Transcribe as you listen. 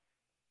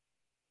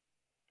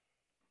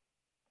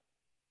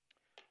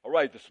All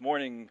right, this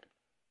morning,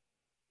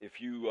 if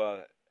you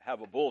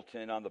have a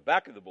bulletin, on the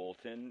back of the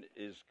bulletin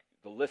is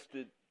the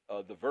listed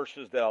the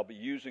verses that I'll be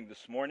using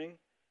this morning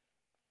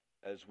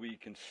as we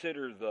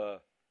consider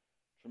the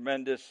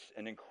tremendous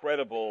and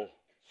incredible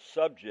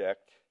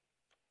subject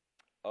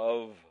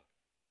of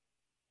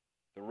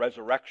the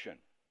resurrection.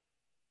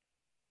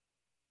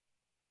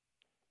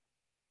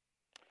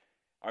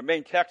 Our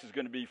main text is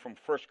going to be from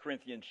 1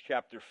 Corinthians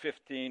chapter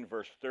 15,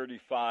 verse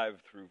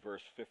 35 through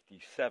verse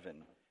 57.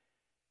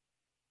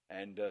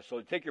 And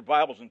so take your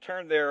Bibles and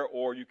turn there,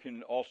 or you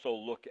can also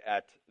look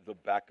at the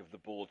back of the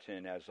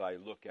bulletin as I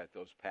look at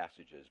those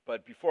passages.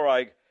 But before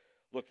I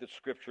look at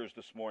scriptures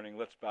this morning,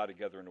 let's bow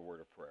together in a word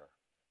of prayer.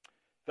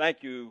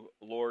 Thank you,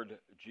 Lord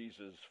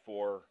Jesus,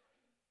 for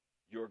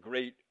your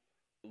great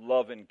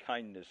love and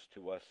kindness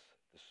to us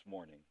this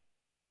morning.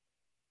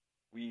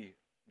 We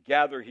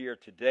gather here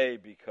today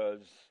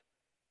because,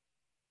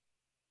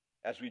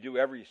 as we do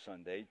every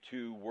Sunday,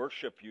 to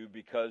worship you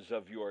because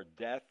of your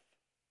death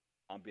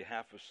on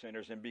behalf of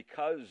sinners, and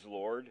because,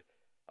 Lord,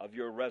 of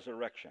your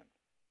resurrection.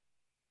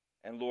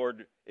 And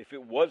Lord, if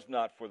it was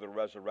not for the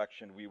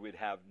resurrection, we would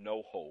have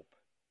no hope.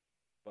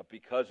 But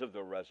because of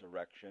the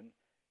resurrection,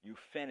 you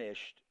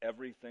finished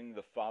everything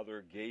the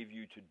Father gave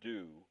you to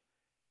do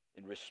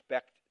in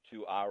respect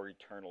to our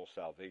eternal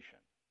salvation.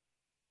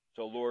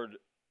 So, Lord,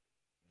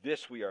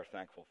 this we are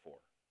thankful for,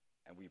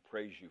 and we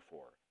praise you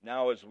for.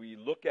 Now, as we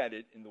look at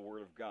it in the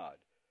Word of God,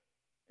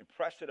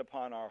 impress it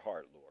upon our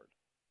heart, Lord.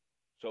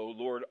 So,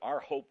 Lord, our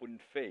hope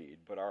wouldn't fade,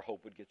 but our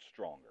hope would get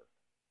stronger.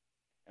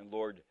 And,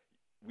 Lord,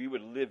 we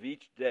would live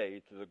each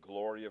day to the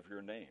glory of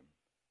your name,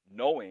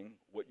 knowing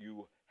what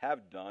you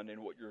have done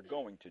and what you're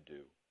going to do.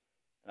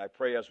 And I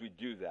pray as we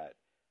do that,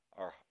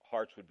 our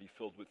hearts would be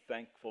filled with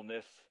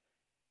thankfulness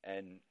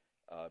and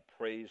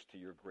praise to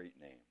your great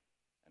name.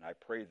 And I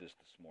pray this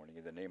morning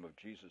in the name of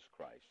Jesus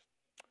Christ.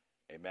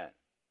 Amen.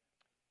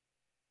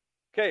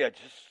 Okay,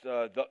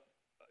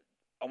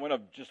 I want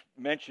to just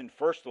mention,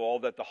 first of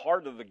all, that the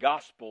heart of the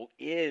gospel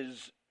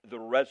is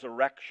the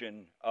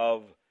resurrection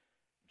of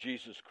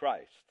Jesus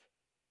Christ.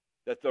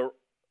 That the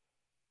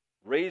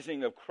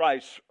raising of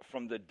Christ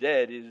from the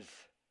dead is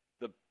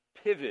the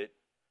pivot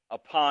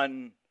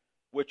upon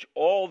which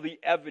all the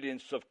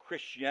evidence of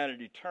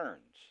Christianity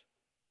turns.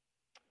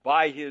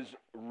 By his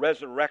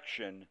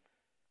resurrection,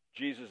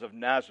 Jesus of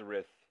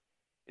Nazareth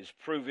is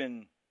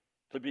proven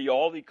to be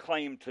all he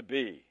claimed to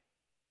be.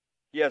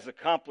 He has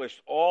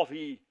accomplished all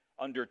he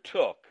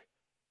undertook,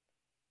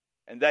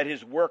 and that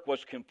his work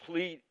was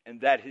complete,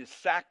 and that his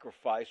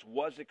sacrifice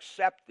was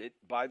accepted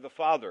by the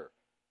Father.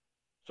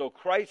 So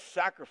Christ's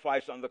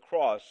sacrifice on the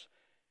cross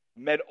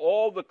met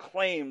all the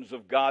claims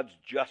of God's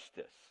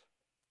justice.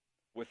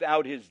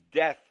 Without his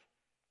death,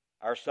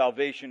 our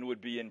salvation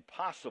would be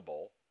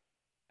impossible,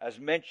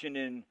 as mentioned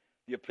in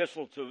the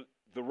epistle to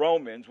the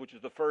Romans, which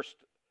is the first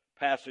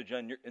passage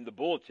in the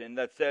bulletin,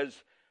 that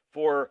says,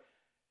 "For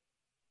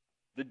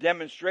the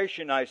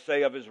demonstration, I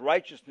say, of his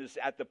righteousness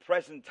at the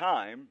present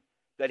time,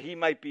 that he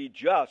might be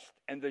just,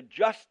 and the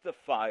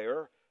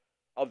justifier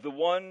of the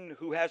one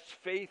who has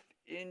faith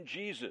in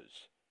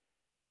Jesus."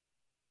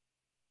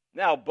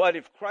 Now, but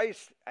if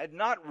Christ had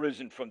not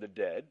risen from the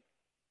dead,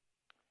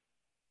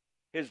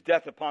 his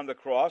death upon the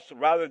cross,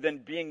 rather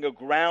than being a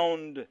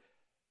ground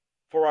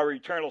for our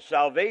eternal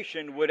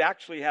salvation, would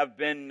actually have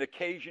been an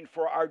occasion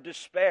for our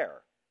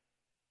despair.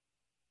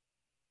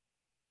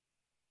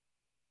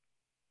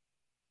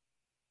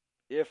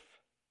 If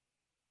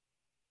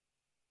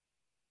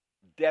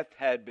death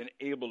had been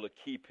able to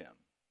keep him,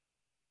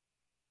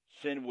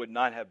 sin would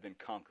not have been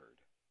conquered.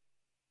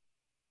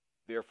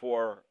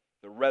 Therefore,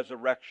 the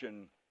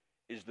resurrection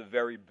is the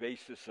very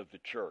basis of the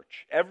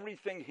church.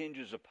 Everything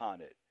hinges upon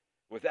it.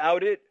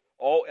 Without it,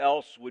 all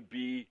else would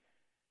be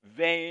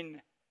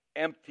vain,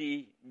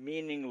 empty,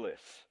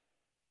 meaningless.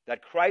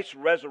 That Christ's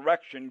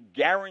resurrection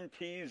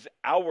guarantees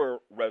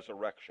our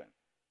resurrection.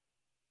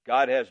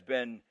 God has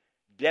been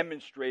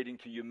demonstrating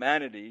to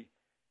humanity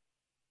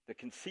the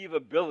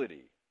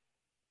conceivability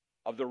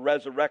of the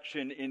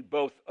resurrection in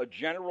both a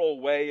general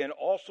way and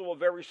also a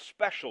very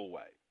special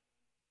way.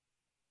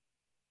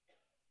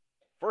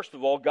 First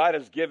of all, God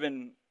has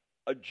given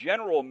a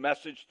general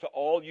message to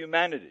all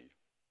humanity.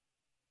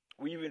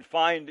 We even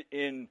find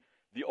in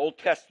the Old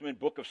Testament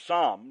book of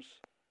Psalms,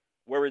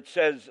 where it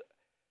says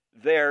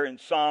there in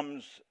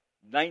Psalms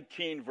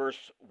 19,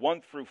 verse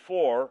 1 through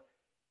 4,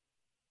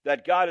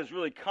 that God is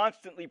really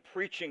constantly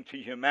preaching to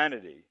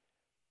humanity.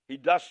 He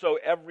does so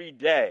every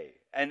day.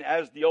 And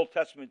as the Old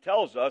Testament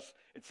tells us,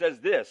 it says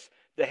this: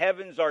 "The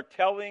heavens are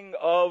telling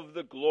of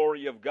the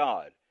glory of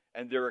God,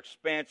 and their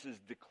expanses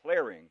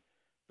declaring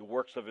the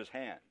works of his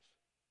hands.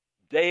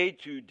 Day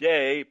to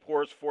day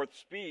pours forth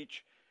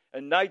speech,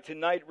 and night to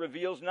night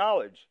reveals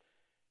knowledge.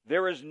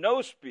 There is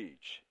no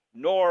speech,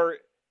 nor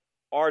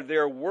are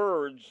there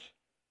words,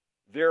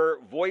 their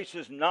voice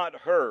is not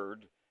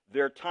heard.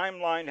 Their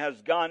timeline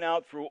has gone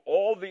out through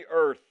all the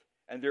earth,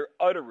 and their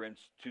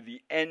utterance to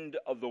the end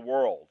of the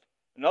world."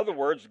 In other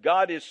words,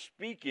 God is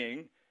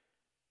speaking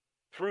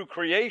through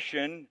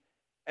creation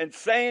and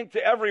saying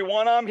to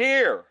everyone, I'm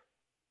here.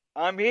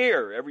 I'm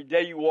here. Every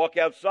day you walk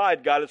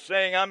outside, God is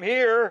saying, I'm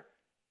here.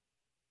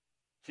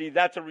 See,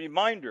 that's a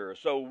reminder.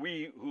 So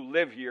we who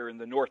live here in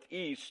the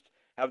Northeast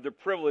have the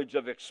privilege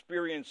of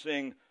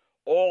experiencing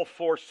all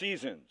 4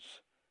 seasons.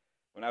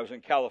 When I was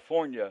in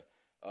California,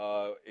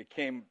 it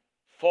came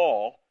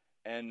fall,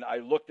 and I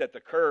looked at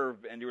the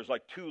curb, and there was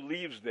like 2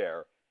 leaves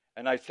there.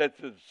 And I said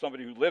to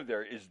somebody who lived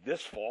there, is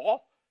this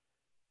fall?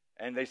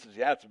 And they said,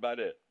 yeah, that's about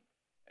it.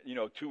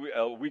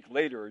 A week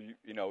later,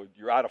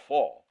 you're out of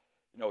fall.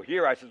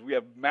 Here I says we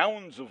have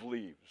mounds of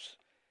leaves.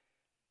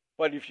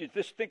 But if you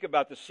just think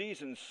about the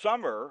season,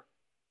 summer,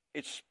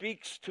 it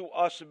speaks to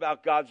us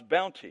about God's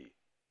bounty.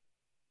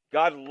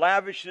 God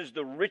lavishes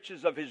the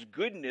riches of his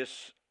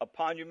goodness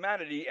upon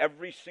humanity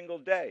every single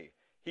day.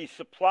 He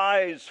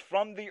supplies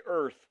from the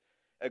earth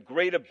a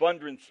great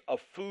abundance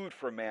of food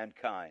for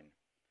mankind.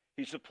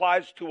 He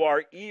supplies to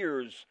our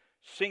ears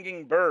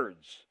singing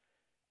birds,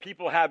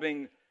 people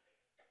having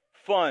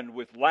fun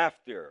with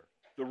laughter,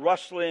 the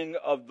rustling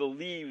of the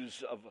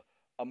leaves of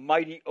a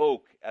mighty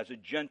oak as a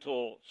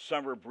gentle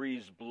summer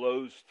breeze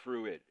blows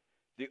through it,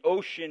 the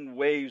ocean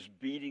waves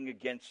beating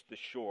against the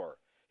shore.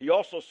 He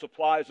also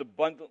supplies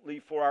abundantly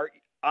for our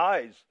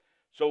eyes,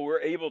 so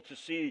we're able to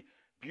see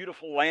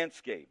beautiful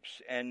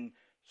landscapes and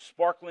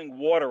sparkling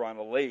water on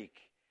a lake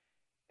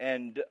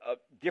and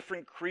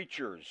different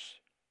creatures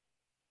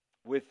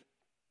with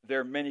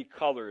their many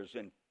colors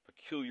and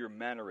peculiar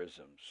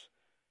mannerisms.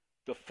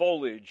 The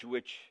foliage,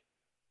 which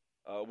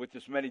with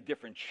its many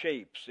different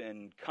shapes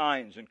and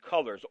kinds and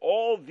colors,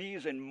 all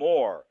these and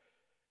more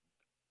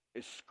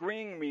is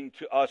screaming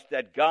to us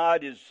that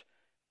God is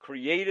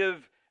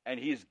creative and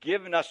he's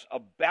given us a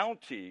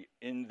bounty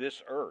in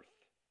this earth.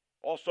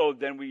 Also,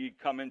 then we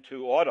come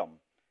into autumn.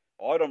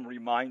 Autumn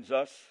reminds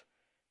us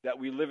that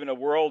we live in a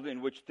world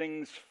in which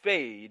things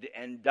fade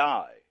and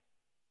die.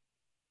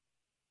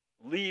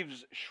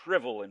 Leaves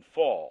shrivel and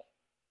fall.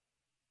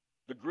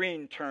 The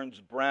green turns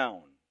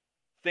brown.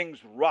 Things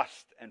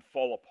rust and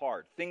fall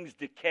apart. Things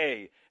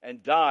decay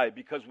and die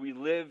because we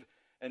live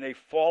in a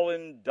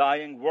fallen,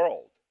 dying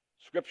world.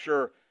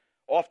 Scripture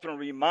often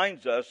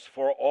reminds us,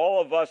 for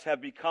all of us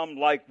have become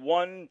like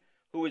one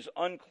who is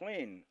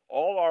unclean.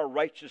 All our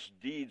righteous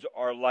deeds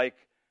are like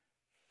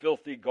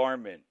filthy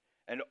garment,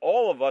 and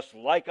all of us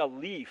like a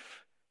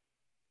leaf,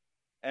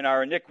 and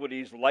our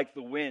iniquities like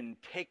the wind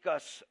take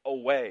us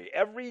away.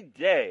 Every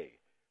day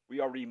we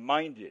are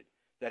reminded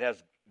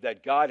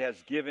that God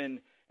has given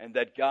and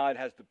that God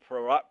has the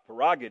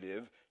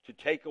prerogative to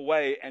take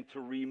away and to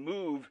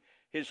remove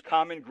his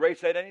common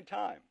grace at any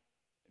time.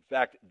 In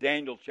fact,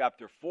 Daniel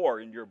chapter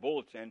 4 in your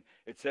bulletin,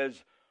 it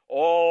says,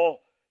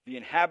 all the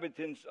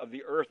inhabitants of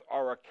the earth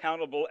are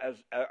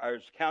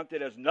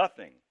counted as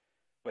nothing,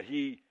 but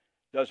he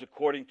does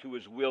according to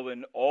his will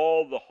in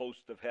all the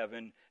host of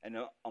heaven and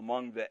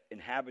among the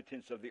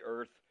inhabitants of the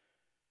earth.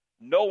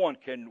 No one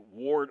can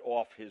ward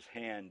off his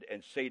hand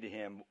and say to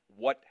him,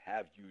 what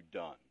have you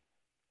done?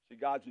 See,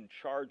 God's in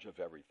charge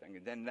of everything,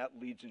 and then that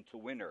leads into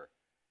winter.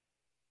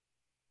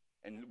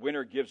 And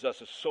winter gives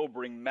us a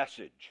sobering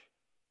message.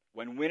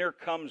 When winter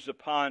comes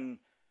upon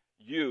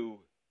you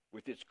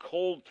with its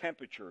cold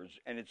temperatures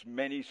and its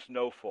many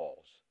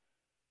snowfalls,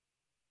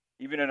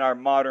 even in our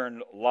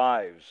modern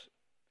lives,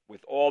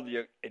 with all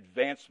the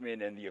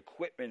advancement and the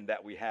equipment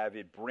that we have,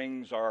 it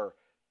brings our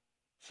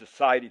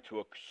society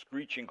to a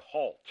screeching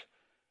halt.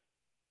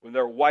 When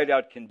there are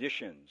whiteout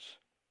conditions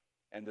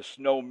and the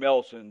snow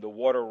melts and the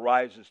water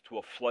rises to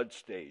a flood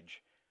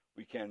stage,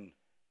 who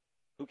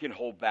can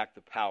hold back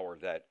the power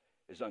that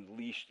is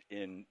unleashed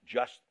in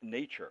just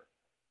nature?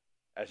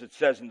 As it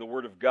says in the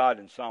Word of God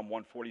in Psalm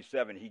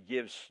 147, he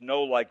gives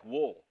snow like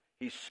wool.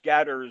 He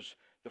scatters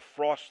the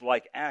frost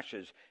like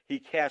ashes. He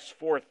casts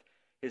forth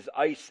his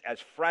ice as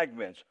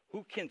fragments.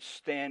 Who can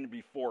stand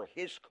before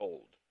his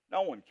cold?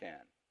 No one can.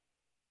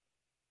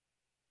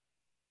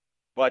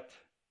 But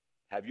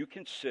have you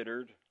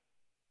considered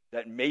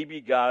that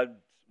maybe God's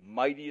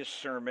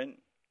mightiest sermon,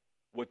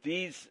 what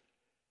these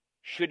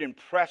should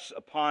impress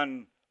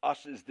upon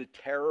us is the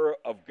terror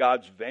of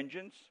God's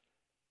vengeance?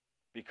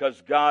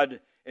 Because God,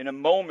 in a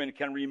moment,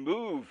 can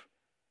remove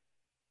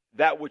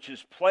that which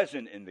is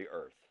pleasant in the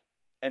earth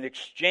and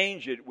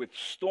exchange it with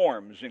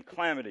storms and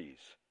calamities.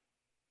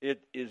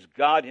 It is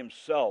God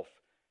himself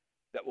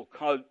that will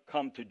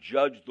come to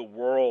judge the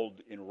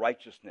world in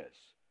righteousness.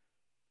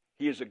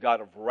 He is a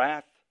God of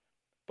wrath,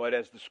 but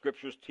as the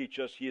scriptures teach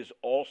us, he is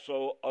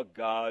also a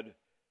God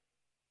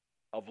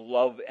of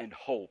love and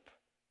hope.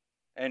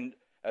 And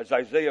as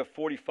Isaiah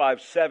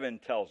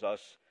 45:7 tells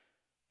us,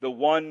 the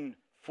one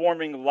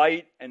forming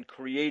light and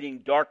creating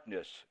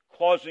darkness,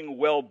 causing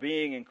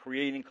well-being and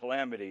creating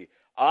calamity.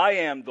 I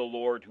am the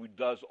Lord who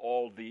does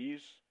all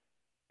these.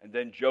 And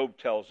then Job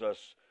tells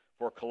us,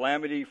 for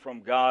calamity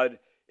from God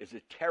is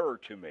a terror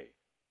to me,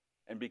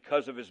 and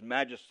because of his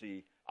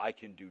majesty, I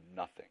can do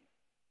nothing.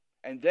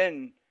 And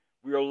then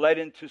we are led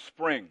into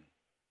spring.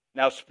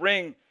 Now,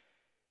 spring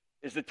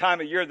is the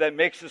time of year that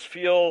makes us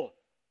feel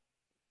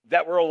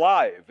that we're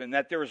alive and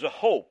that there is a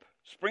hope.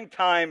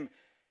 Springtime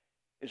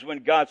is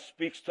when God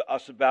speaks to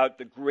us about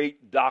the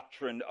great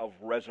doctrine of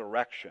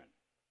resurrection.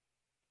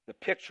 The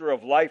picture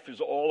of life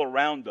is all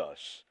around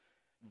us.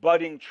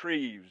 Budding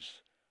trees,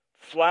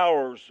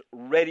 flowers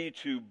ready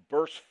to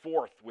burst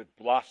forth with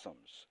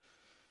blossoms.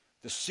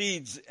 The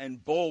seeds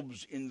and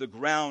bulbs in the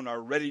ground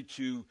are ready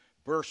to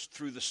burst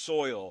through the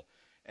soil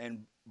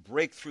and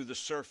break through the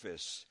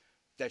surface.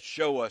 That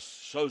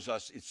shows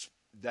us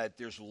that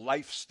there's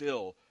life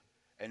still,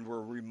 and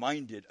we're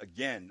reminded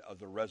again of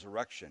the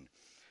resurrection.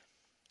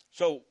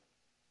 So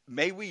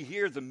may we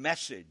hear the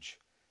message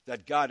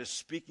that God is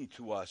speaking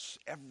to us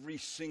every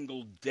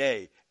single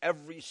day,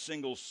 every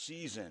single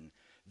season,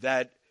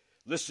 that,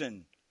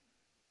 listen,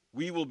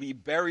 we will be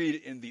buried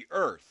in the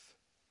earth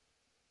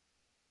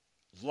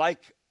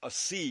like a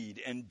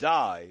seed and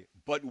die,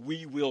 but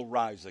we will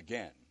rise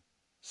again.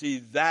 See,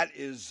 that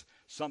is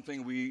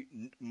something we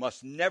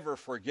must never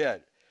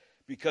forget,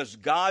 because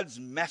God's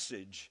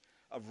message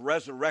of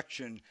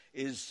resurrection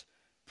is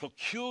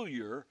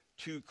peculiar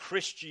to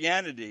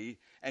Christianity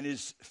and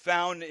is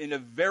found in a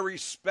very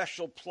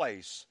special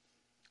place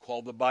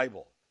called the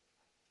Bible.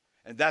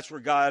 And that's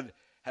where God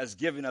has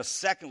given us,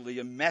 secondly,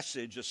 a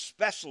message, a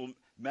special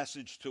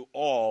message to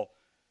all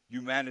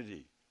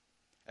humanity.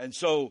 And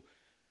so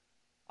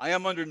I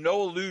am under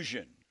no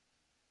illusion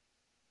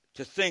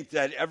to think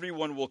that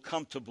everyone will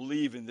come to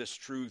believe in this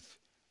truth,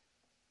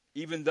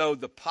 even though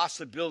the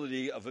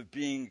possibility of it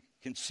being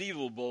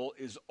conceivable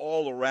is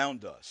all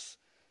around us.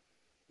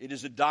 It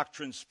is a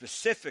doctrine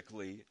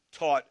specifically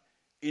taught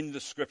in the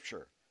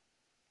Scripture.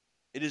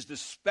 It is the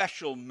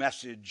special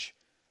message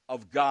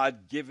of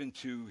God given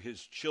to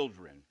his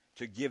children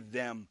to give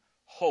them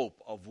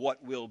hope of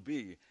what will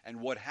be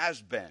and what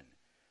has been.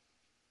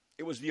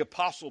 It was the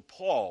Apostle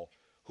Paul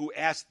who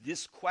asked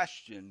this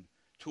question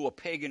to a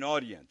pagan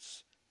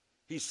audience.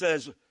 He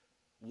says,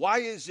 "Why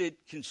is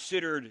it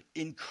considered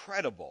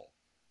incredible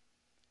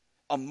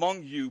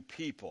among you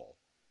people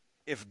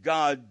if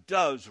God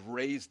does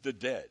raise the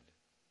dead?"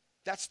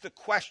 That's the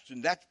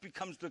question. That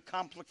becomes the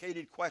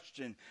complicated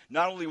question,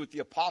 not only with the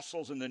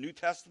apostles in the New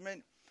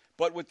Testament,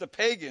 but with the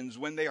pagans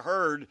when they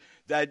heard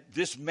that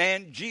this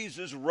man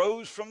Jesus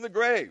rose from the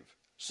grave.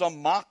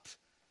 Some mocked,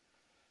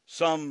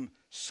 some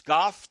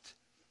scoffed,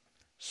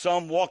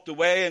 some walked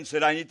away and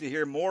said, "I need to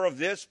hear more of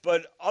this,"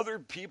 but other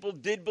people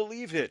did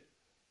believe it.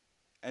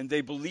 And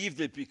they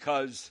believed it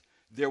because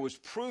there was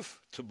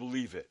proof to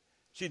believe it.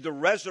 See, the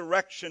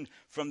resurrection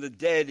from the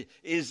dead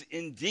is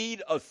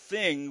indeed a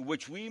thing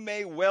which we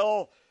may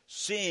well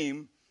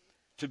seem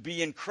to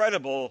be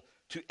incredible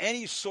to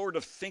any sort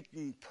of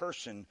thinking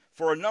person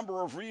for a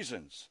number of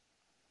reasons.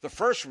 The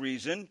first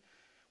reason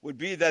would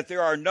be that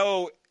there are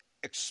no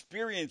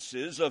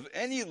experiences of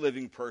any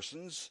living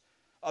persons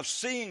of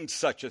seeing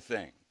such a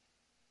thing,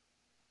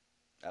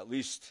 at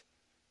least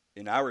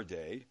in our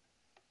day.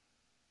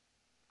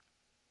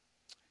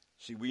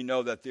 See, we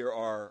know that there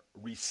are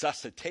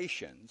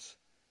resuscitations,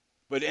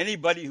 but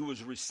anybody who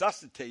was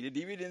resuscitated,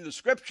 even in the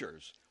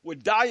Scriptures,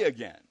 would die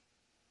again.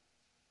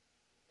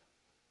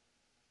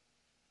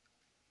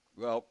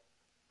 Well,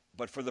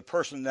 but for the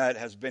person that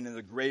has been in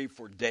the grave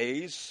for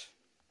days,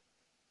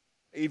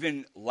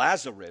 even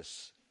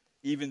Lazarus,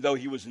 even though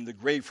he was in the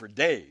grave for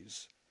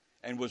days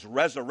and was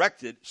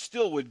resurrected,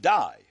 still would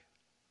die.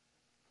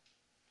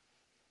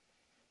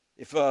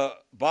 If a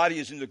body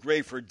is in the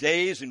grave for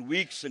days and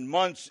weeks and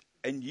months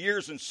and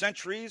years and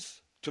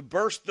centuries, to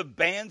burst the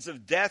bands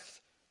of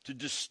death, to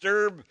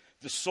disturb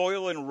the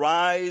soil and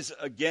rise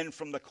again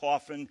from the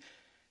coffin,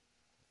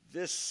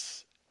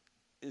 this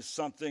is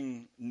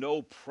something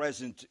no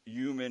present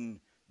human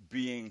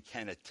being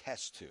can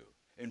attest to.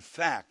 In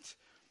fact,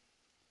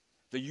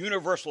 the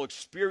universal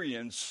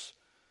experience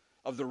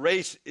of the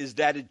race is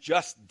that it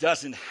just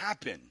doesn't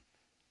happen.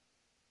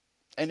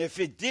 And if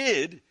it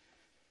did,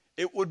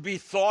 it would be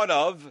thought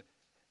of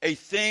a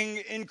thing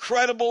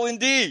incredible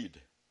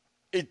indeed.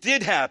 It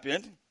did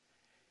happen.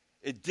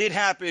 It did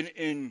happen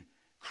in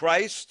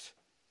Christ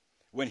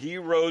when he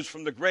rose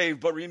from the grave.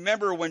 But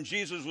remember, when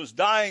Jesus was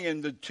dying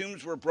and the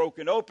tombs were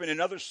broken open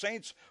and other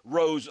saints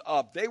rose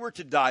up, they were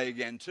to die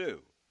again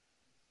too.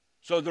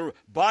 So the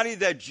body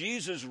that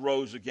Jesus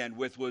rose again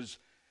with was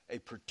a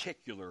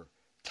particular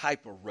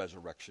type of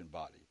resurrection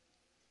body.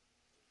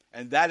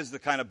 And that is the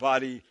kind of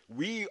body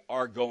we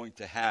are going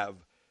to have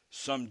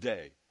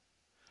someday.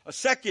 A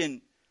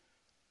second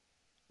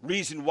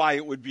reason why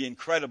it would be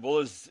incredible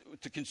is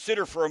to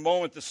consider for a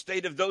moment the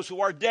state of those who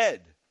are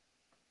dead.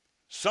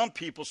 Some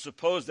people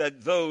suppose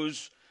that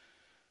those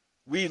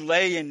we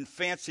lay in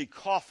fancy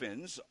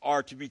coffins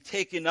are to be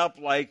taken up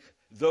like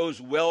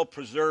those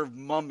well-preserved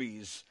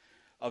mummies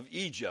of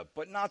Egypt,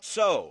 but not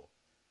so.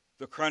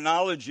 The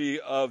chronology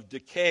of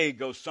decay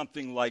goes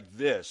something like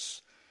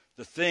this.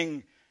 The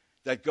thing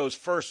that goes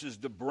first is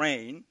the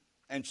brain,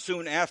 and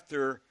soon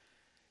after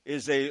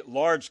is a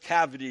large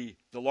cavity,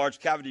 the large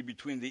cavity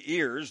between the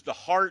ears. The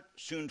heart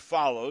soon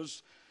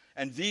follows,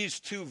 and these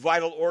two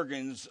vital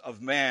organs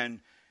of man,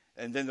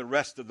 and then the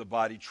rest of the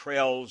body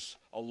trails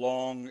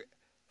along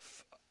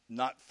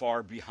not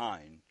far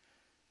behind.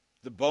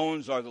 The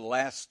bones are the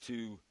last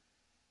to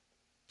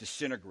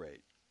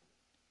disintegrate.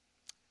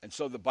 And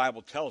so the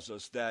Bible tells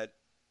us that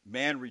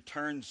man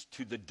returns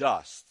to the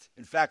dust.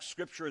 In fact,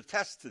 Scripture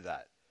attests to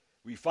that.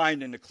 We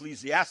find in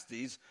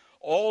Ecclesiastes,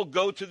 all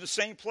go to the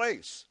same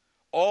place.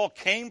 All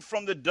came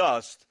from the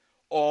dust,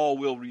 all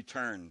will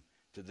return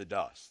to the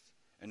dust.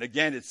 And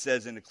again it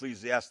says in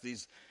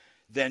Ecclesiastes,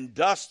 then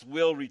dust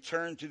will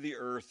return to the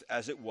earth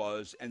as it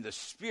was, and the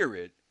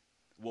spirit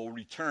will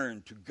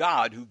return to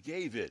God who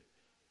gave it.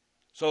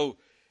 So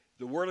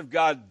the Word of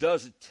God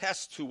does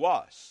attest to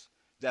us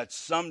that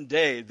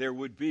someday there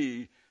would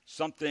be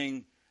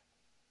something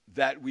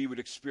that we would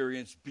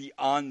experience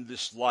beyond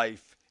this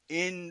life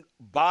in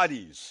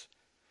bodies.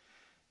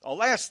 A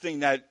last thing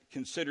that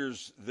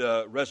considers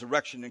the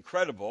resurrection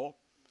incredible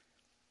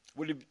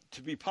would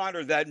to be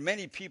pondered that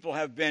many people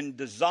have been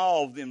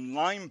dissolved in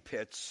lime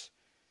pits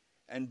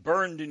and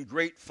burned in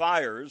great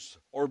fires,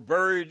 or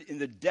buried in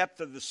the depth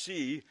of the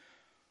sea,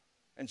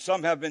 and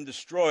some have been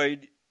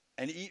destroyed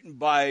and eaten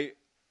by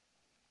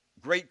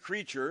great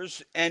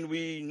creatures, and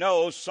we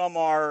know some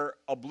are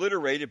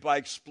obliterated by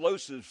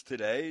explosives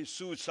today,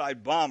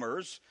 suicide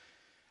bombers,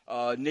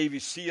 Navy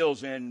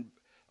SEALs, and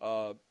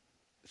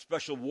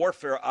special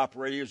warfare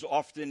operators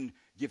often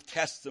give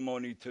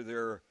testimony to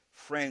their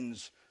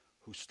friends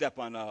who step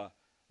on a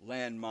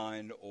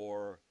landmine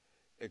or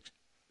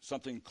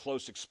something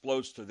close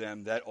explodes to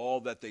them, that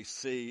all that they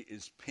see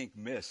is pink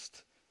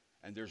mist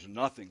and there's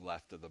nothing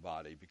left of the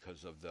body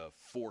because of the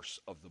force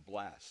of the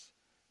blast.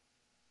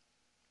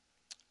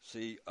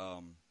 See,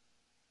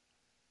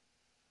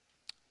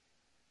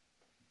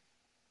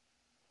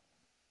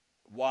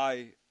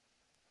 why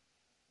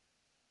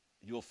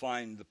you'll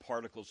find the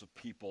particles of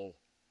people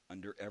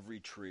under every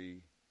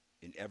tree,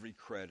 in every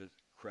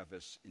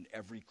crevice, in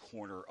every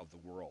corner of the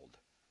world.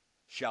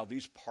 Shall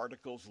these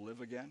particles live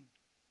again?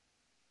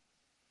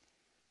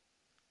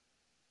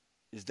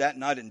 Is that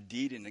not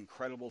indeed an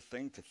incredible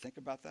thing to think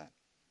about that?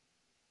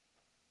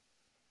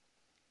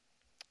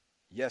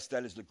 Yes,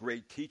 that is the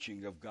great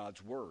teaching of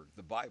God's Word,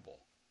 the Bible.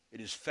 It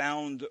is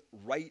found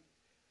right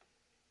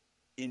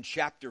in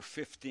chapter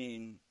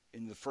 15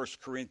 in the 1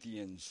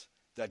 Corinthians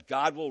that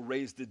God will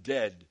raise the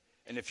dead.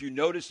 And if you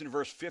notice in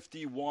verse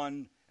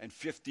 51 and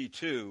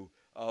 52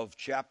 of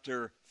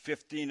chapter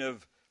 15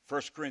 of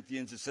 1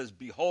 Corinthians, it says,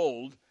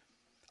 behold,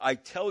 I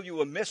tell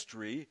you a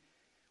mystery.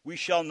 We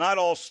shall not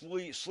all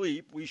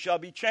sleep, we shall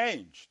be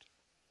changed.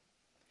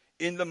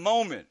 In the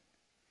moment,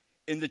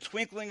 in the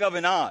twinkling of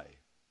an eye,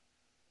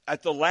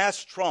 at the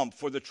last trump,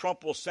 for the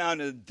trump will sound,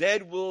 and the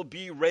dead will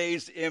be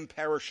raised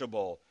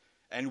imperishable,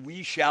 and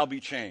we shall be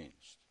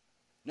changed.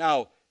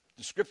 Now,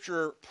 the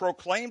Scripture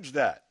proclaims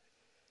that.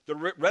 The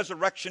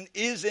resurrection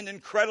is an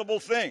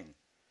incredible thing.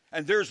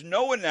 And there's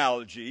no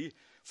analogy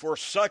for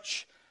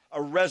such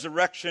a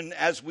resurrection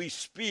as we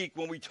speak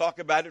when we talk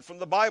about it from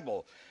the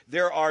Bible.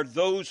 There are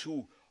those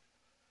who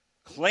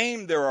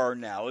claim there are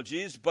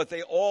analogies, but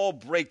they all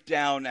break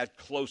down at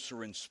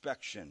closer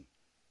inspection.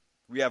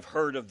 We have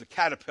heard of the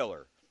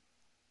caterpillar.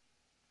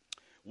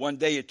 One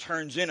day it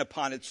turns in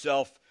upon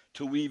itself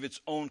to weave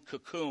its own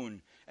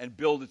cocoon and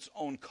build its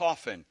own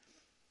coffin.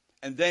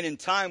 And then in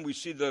time we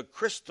see the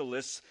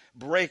chrysalis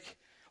break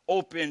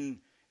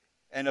open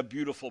and a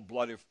beautiful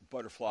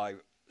butterfly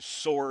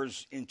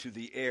soars into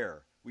the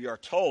air. We are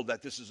told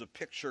that this is a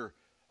picture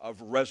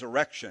of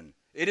resurrection.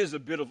 It is a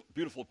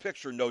beautiful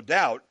picture, no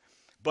doubt,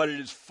 but it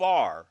is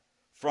far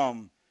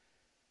from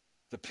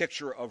the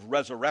picture of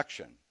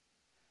resurrection.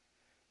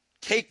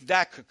 Take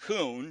that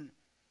cocoon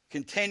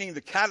containing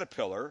the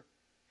caterpillar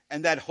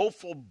and that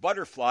hopeful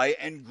butterfly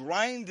and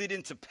grind it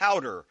into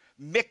powder.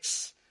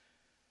 Mix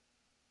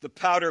the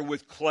powder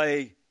with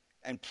clay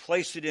and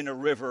place it in a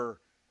river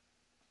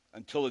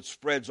until it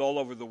spreads all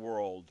over the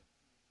world,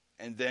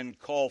 and then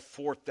call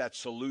forth that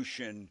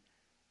solution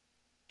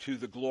to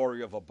the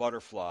glory of a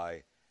butterfly.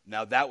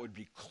 Now that would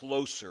be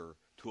closer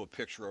to a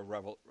picture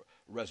of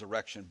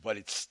resurrection, but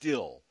it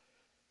still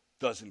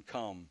doesn't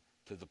come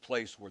to the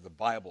place where the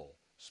Bible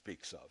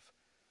speaks of.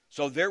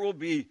 So there will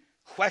be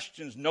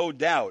questions, no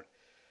doubt,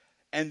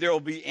 and there will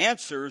be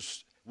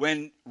answers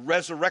when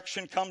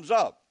resurrection comes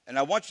up. And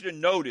I want you to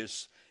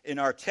notice in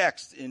our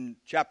text in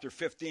chapter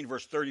 15,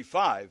 verse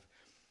 35,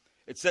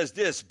 it says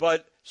this,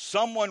 but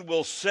someone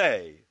will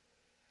say,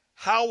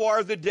 how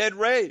are the dead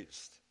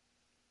raised?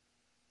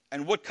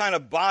 And what kind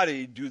of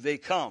body do they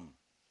come?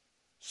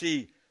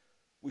 See,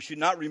 we should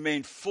not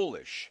remain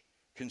foolish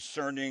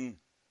concerning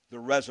the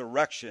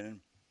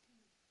resurrection,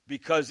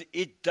 because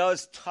it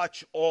does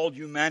touch all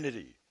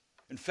humanity.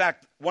 In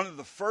fact, one of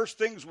the first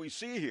things we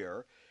see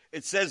here,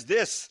 it says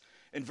this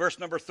in verse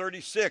number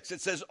 36.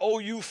 It says, "O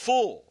you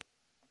fool."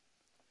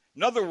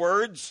 In other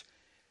words,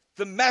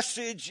 the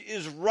message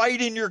is right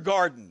in your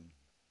garden.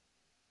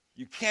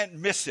 You can't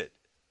miss it.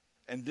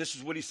 And this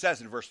is what he says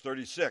in verse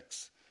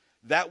 36.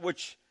 That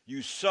which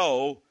you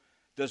sow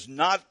does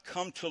not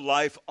come to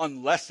life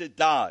unless it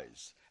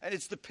dies. And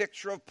it's the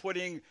picture of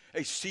putting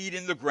a seed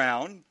in the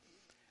ground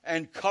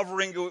and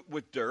covering it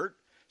with dirt.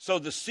 So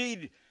the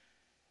seed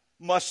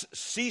must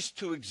cease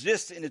to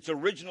exist in its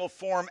original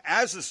form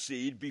as a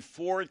seed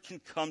before it can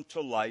come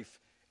to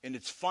life in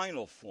its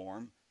final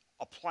form,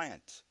 a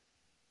plant.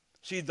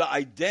 See, the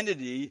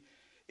identity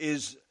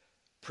is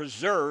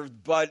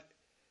preserved, but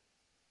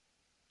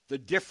the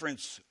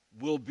difference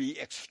will be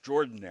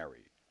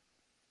extraordinary.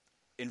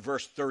 In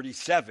verse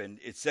 37,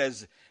 it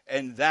says,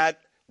 "And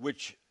that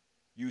which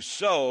you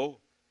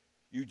sow,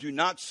 you do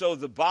not sow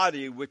the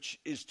body which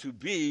is to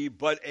be,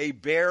 but a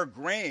bare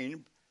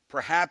grain,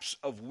 perhaps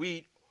of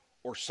wheat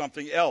or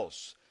something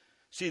else."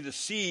 See, the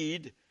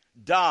seed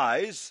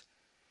dies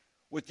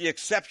with the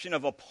exception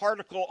of a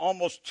particle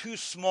almost too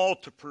small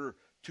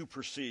to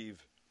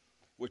perceive,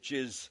 which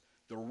is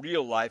the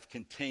real life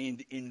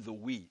contained in the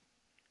wheat.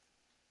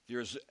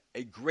 There's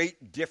a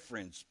great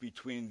difference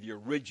between the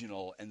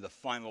original and the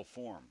final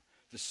form.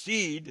 The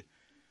seed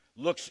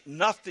looks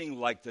nothing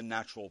like the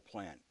natural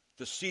plant.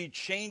 The seed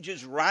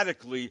changes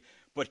radically,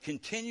 but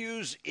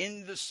continues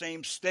in the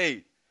same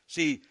state.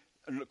 See,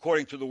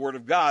 according to the Word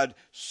of God,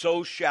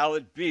 so shall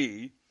it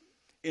be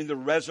in the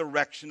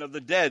resurrection of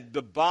the dead.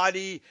 The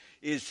body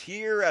is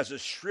here as a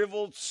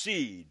shriveled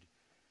seed.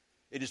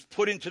 It is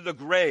put into the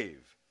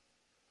grave.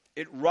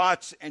 It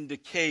rots and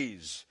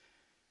decays.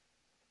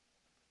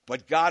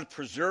 But God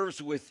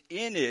preserves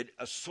within it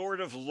a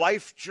sort of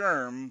life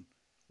germ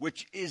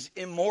which is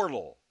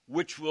immortal,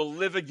 which will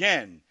live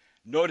again.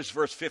 Notice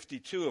verse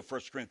 52 of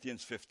 1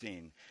 Corinthians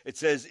 15. It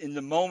says, "In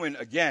the moment,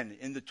 again,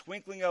 in the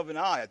twinkling of an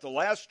eye, at the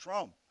last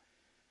trump,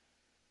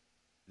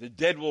 the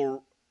dead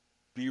will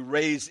be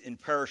raised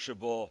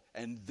imperishable,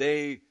 and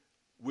they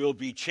will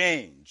be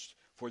changed.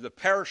 For the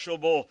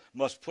perishable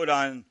must put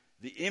on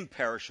the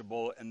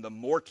imperishable, and the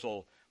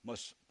mortal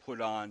must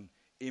put on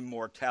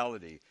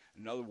immortality."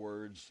 In other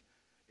words,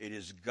 it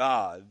is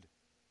God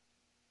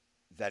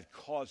that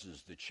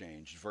causes the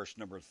change. Verse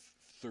number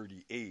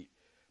 38.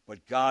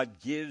 "But God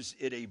gives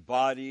it a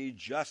body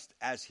just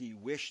as he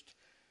wished,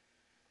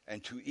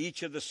 and to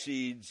each of the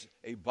seeds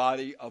a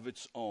body of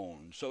its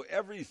own." So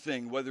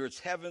everything, whether it's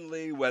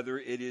heavenly, whether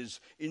it is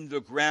in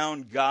the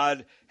ground,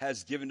 God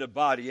has given a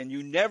body. And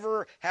you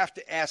never have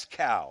to ask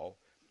how,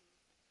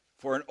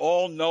 for an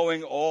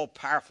all-knowing,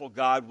 all-powerful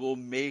God will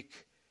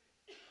make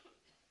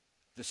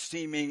the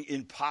seeming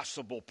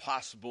impossible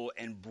possible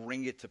and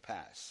bring it to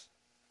pass.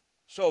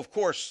 So, of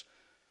course,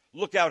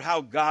 look out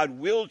how God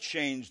will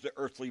change the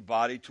earthly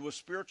body to a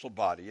spiritual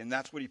body. And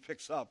that's what he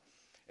picks up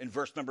in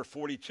verse number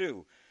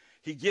 42.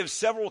 He gives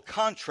several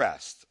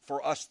contrasts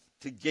for us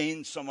to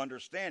gain some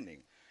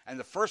understanding. And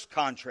the first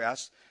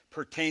contrast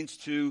pertains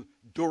to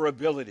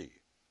durability.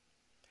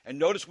 And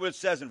notice what it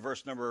says in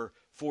verse number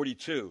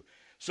 42.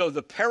 "So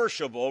the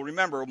perishable,"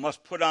 remember,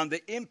 must put on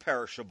the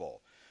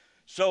imperishable.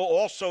 So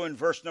also in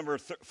verse number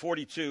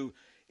 42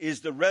 is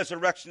the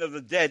resurrection of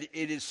the dead.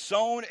 It is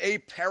sown a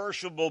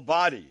perishable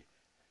body.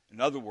 In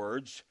other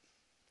words,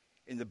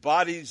 in the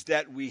bodies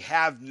that we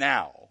have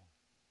now,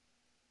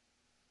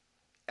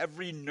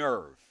 every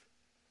nerve,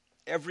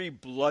 every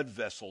blood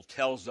vessel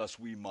tells us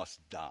we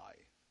must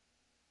die.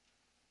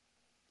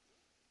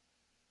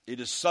 It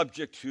is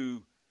subject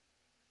to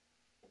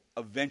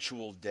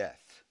eventual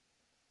death.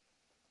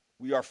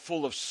 We are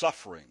full of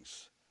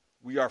sufferings.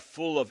 We are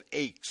full of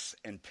aches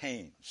and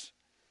pains,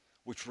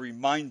 which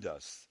remind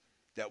us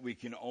that we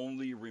can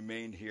only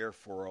remain here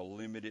for a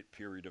limited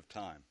period of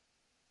time.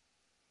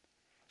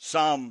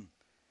 Psalm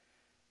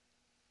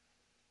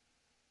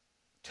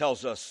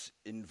tells us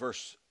in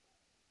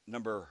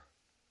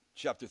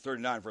chapter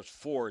 39, verse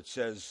 4, it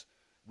says,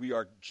 we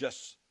are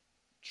just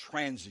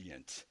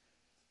transient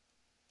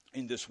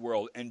in this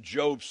world. And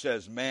Job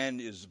says, man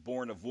is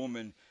born of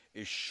woman,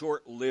 is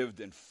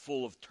short-lived and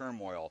full of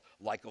turmoil.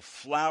 Like a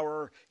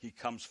flower, he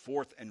comes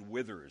forth and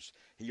withers.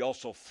 He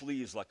also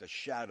flees like a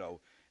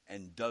shadow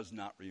and does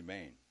not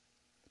remain.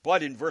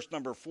 But in verse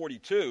number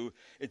 42,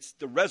 it's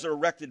the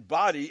resurrected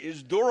body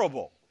is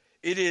durable.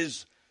 It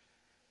is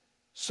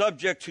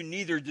subject to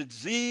neither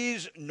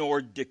disease,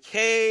 nor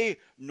decay,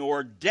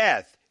 nor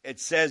death. It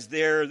says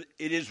there,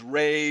 it is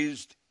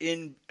raised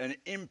in an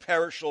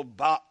imperishable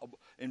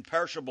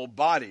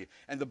body.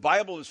 And the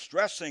Bible is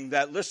stressing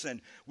that,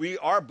 listen,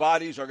 our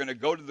bodies are going to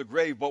go to the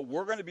grave, but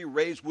we're going to be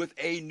raised with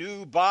a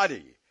new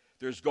body.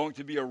 There's going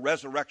to be a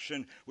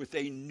resurrection with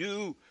a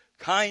new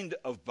kind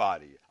of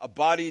body, a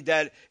body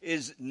that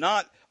is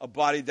not a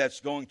body that's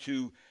going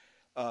to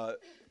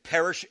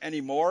perish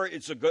anymore.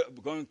 It's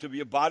going to be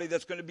a body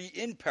that's going to be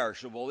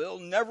imperishable. It'll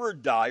never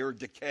die or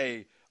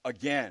decay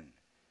again.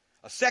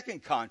 A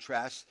second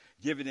contrast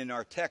given in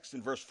our text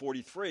in verse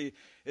 43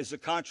 is a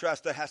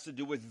contrast that has to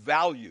do with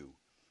value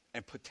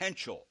and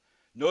potential.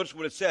 Notice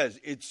what it says.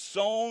 It's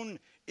sown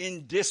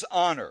in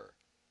dishonor.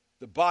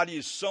 The body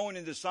is sown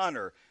in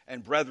dishonor.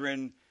 And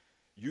brethren,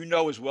 you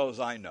know as well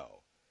as I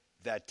know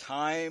that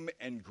time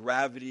and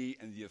gravity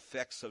and the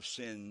effects of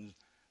sin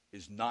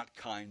is not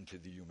kind to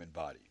the human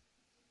body.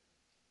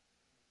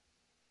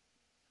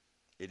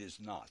 It is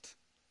not.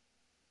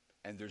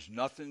 And there's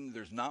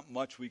not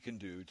much we can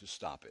do to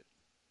stop it.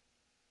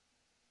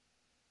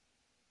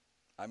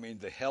 I mean,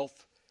 the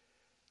health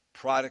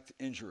product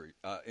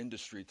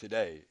industry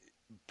today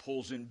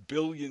pulls in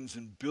billions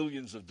and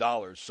billions of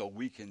dollars so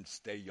we can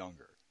stay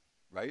younger,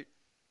 right?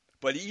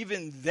 But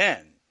even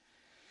then,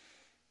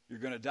 you're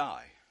going to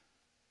die.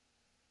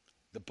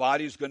 The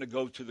body is going to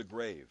go to the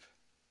grave.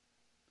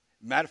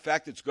 Matter of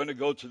fact, it's going to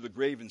go to the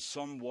grave in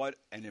somewhat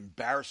an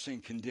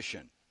embarrassing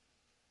condition.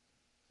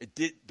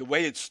 The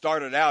way it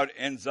started out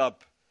ends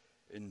up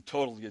in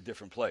totally a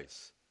different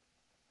place.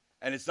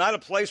 And it's not a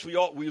place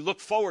we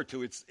look forward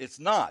to. It's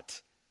not.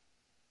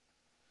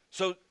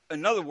 So,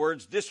 in other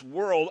words, this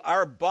world,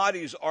 our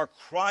bodies are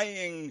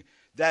crying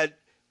that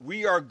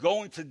we are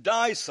going to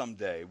die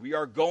someday. We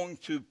are going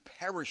to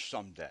perish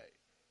someday.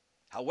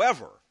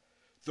 However,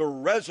 the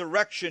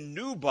resurrection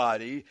new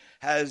body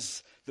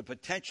has the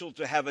potential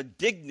to have a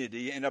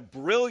dignity and a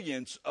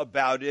brilliance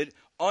about it,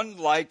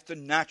 unlike the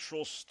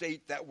natural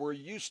state that we're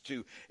used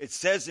to. It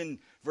says in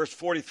verse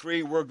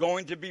 43, we're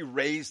going to be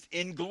raised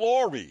in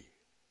glory.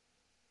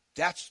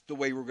 That's the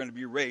way we're going to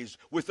be raised,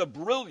 with a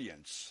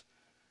brilliance,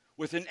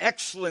 with an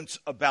excellence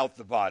about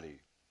the body.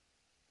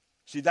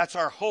 See, that's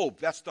our hope.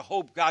 That's the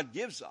hope God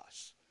gives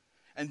us.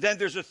 And then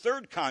there's a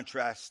third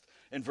contrast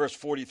in verse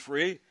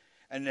 43,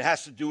 and it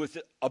has to do with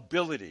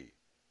ability.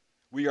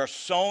 We are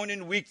sown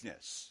in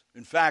weakness.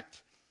 In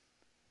fact,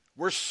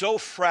 we're so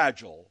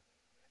fragile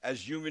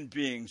as human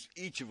beings,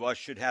 each of us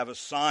should have a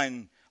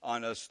sign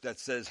on us that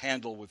says,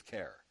 handle with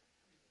care.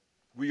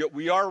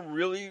 We are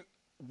really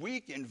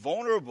weak and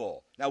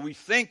vulnerable. Now, we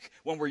think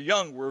when we're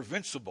young, we're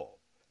invincible.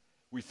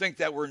 We think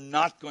that we're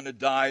not going to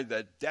die,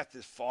 that death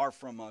is far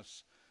from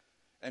us,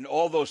 and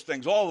all those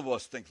things. All of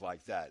us think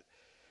like that.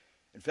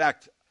 In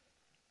fact,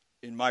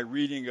 in my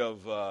reading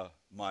of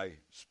my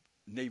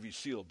Navy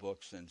SEAL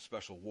books and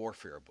special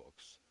warfare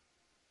books,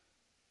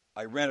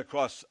 I ran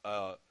across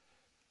a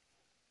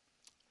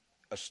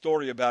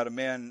story about a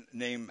man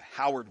named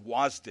Howard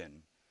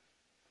Wasden.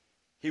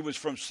 He was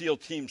from SEAL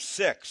Team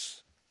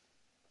 6.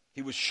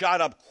 He was shot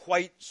up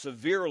quite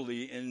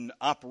severely in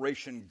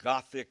Operation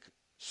Gothic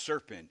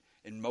Serpent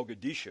in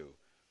Mogadishu,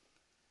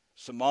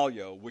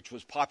 Somalia, which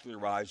was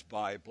popularized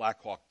by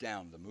Black Hawk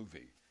Down, the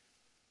movie.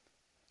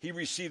 He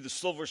received the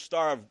Silver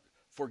Star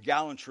for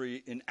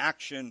gallantry in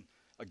action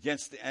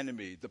against the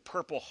enemy, the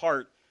Purple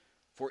Heart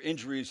for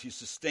injuries he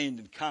sustained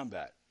in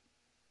combat.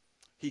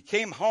 He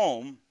came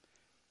home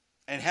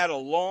and had a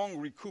long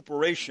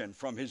recuperation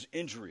from his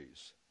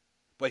injuries,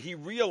 but he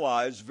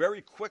realized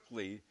very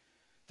quickly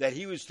that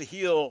he was to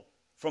heal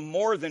from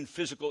more than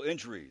physical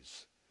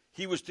injuries.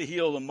 He was to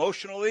heal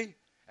emotionally,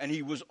 and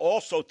he was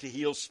also to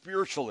heal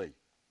spiritually.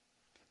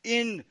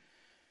 In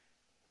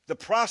the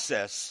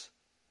process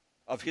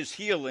of his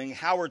healing,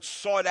 Howard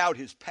sought out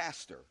his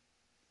pastor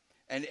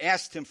and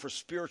asked him for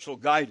spiritual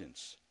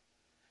guidance.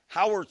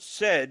 Howard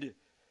said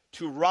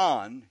to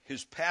Ron,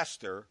 his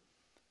pastor,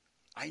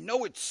 I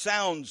know it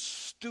sounds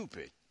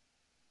stupid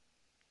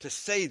to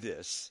say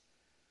this,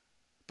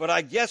 but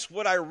I guess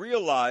what I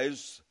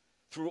realize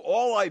through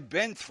all I've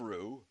been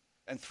through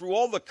and through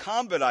all the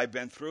combat I've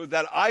been through,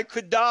 that I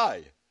could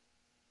die.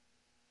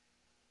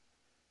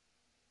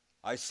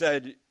 I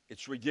said,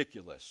 it's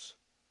ridiculous,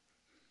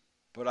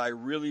 but I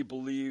really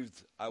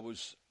believed I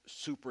was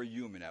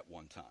superhuman at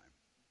one time.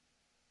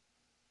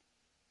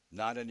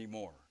 Not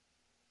anymore.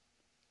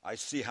 I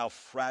see how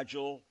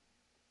fragile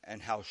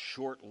and how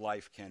short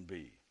life can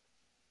be.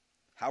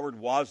 Howard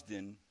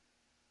Wasden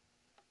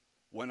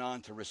went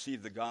on to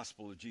receive the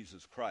gospel of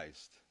Jesus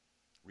Christ,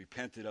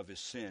 repented of his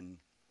sin,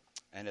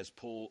 and has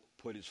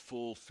put his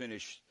full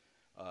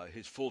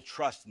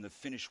trust in the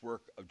finished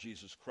work of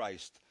Jesus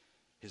Christ,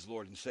 his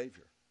Lord and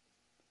Savior.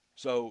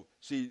 So,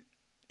 see,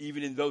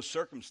 even in those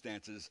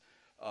circumstances,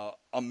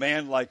 a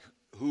man like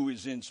who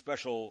is in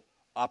special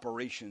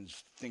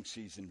operations thinks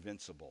he's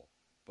invincible.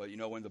 But, you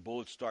know, when the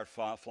bullets start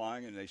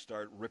flying and they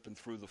start ripping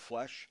through the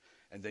flesh,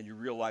 and then you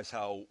realize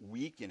how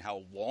weak and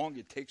how long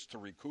it takes to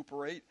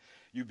recuperate,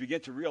 you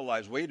begin to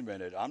realize, wait a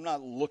minute, I'm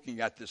not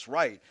looking at this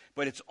right.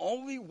 But it's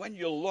only when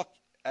you look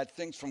at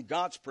things from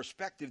God's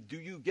perspective do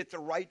you get the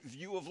right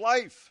view of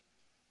life.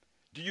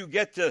 Do you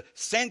get to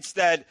sense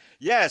that,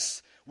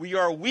 yes, we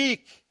are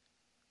weak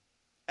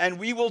and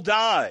we will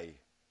die.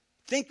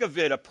 Think of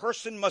it, a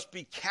person must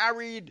be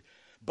carried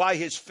by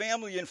his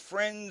family and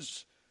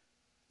friends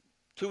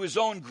to his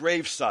own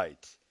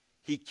gravesite.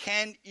 He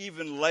can't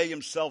even lay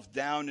himself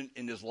down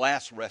in his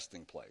last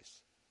resting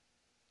place.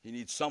 He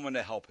needs someone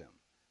to help him.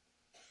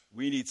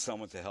 We need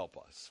someone to help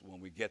us when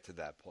we get to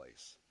that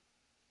place.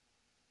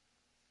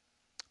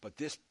 But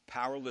this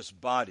powerless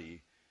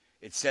body,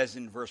 it says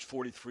in verse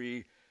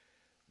 43,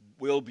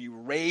 will be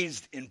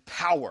raised in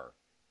power.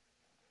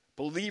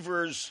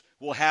 Believers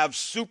will have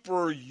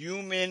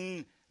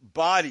superhuman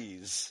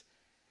bodies.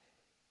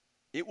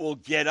 It will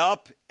get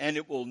up and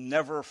it will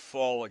never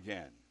fall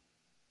again.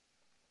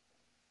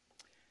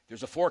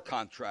 There's a fourth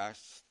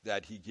contrast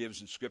that he gives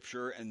in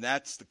Scripture, and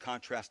that's the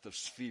contrast of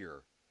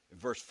sphere. In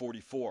verse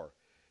 44,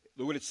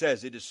 look what it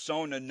says. It is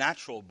sown a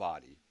natural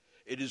body.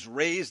 It is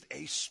raised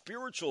a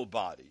spiritual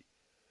body.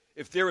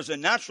 If there is a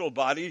natural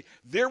body,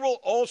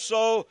 it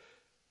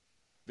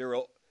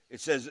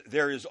says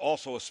there is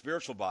also a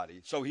spiritual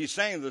body. So he's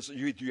saying this, do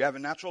you have a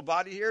natural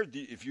body here?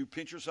 If you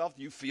pinch yourself,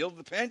 do you feel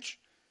the pinch?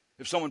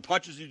 If someone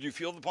punches you, do you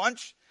feel the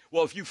punch?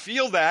 Well, if you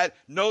feel that,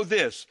 know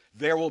this,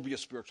 there will be a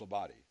spiritual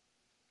body.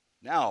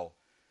 Now,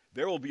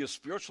 there will be a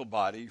spiritual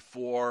body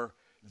for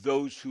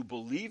those who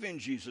believe in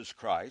Jesus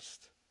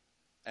Christ,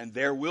 and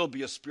there will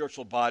be a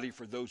spiritual body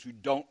for those who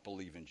don't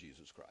believe in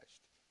Jesus Christ.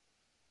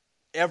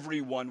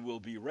 Everyone will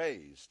be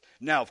raised.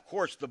 Now, of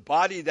course, the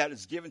body that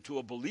is given to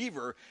a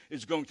believer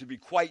is going to be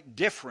quite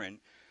different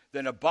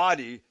than a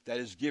body that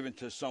is given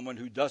to someone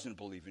who doesn't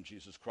believe in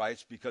Jesus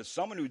Christ, because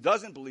someone who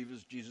doesn't believe in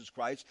Jesus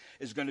Christ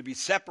is going to be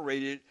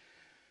separated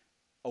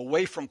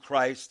away from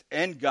Christ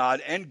and God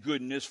and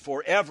goodness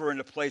forever in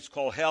a place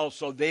called hell.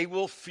 So they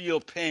will feel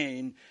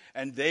pain,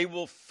 and they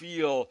will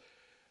feel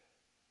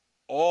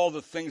all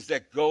the things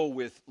that go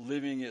with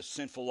living a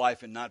sinful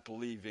life and not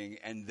believing,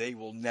 and they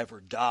will never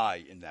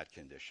die in that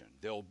condition.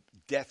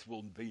 Death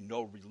will be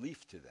no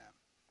relief to them.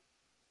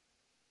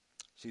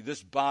 See,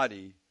 this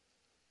body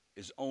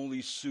is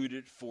only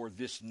suited for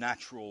this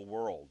natural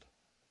world.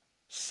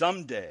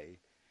 Someday,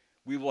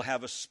 we will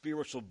have a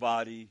spiritual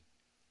body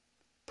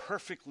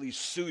perfectly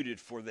suited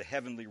for the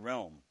heavenly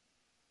realm.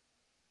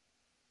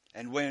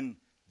 And when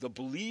the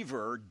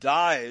believer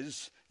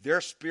dies,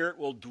 their spirit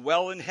will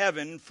dwell in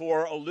heaven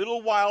for a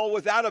little while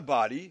without a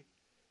body,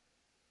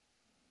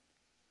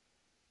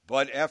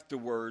 but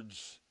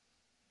afterwards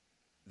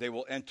they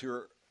will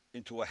enter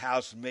into a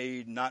house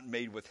not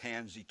made with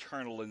hands,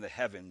 eternal in the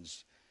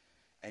heavens,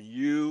 and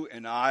you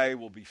and I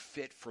will be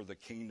fit for the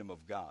kingdom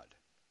of God.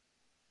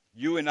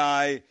 You and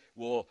I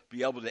will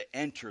be able to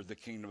enter the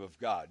kingdom of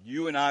God.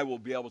 You and I will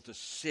be able to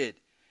sit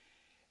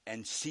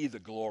and see the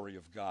glory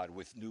of God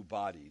with new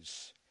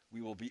bodies.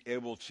 We will be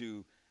able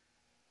to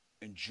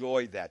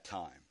enjoy that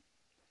time.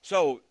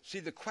 So, see,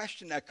 the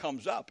question that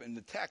comes up in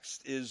the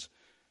text is,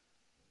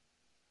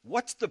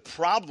 what's the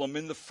problem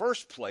in the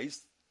first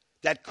place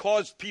that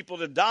caused people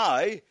to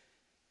die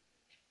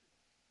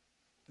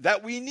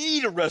that we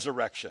need a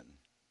resurrection?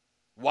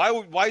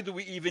 Why do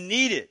we even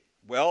need it?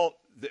 Well,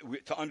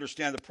 to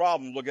understand the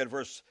problem, look at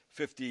verse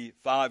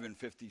 55 and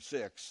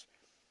 56.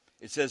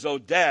 It says, O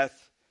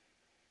death,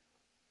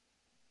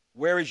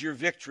 where is your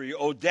victory?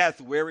 O death,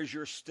 where is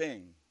your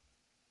sting?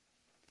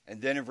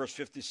 And then in verse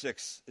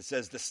 56, it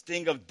says, the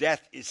sting of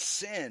death is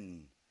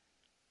sin,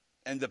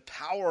 and the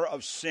power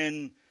of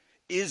sin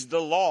is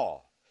the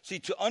law. See,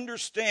 to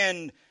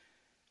understand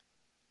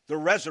the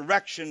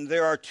resurrection,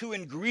 there are two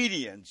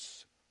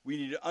ingredients we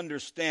need to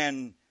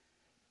understand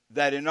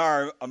that in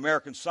our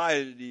American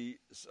society,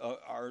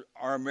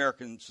 our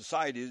American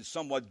society is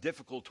somewhat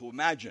difficult to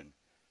imagine.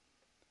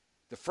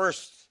 The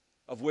first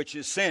of which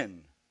is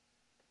sin.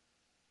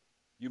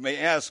 You may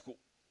ask,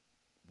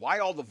 why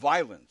all the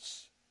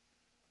violence?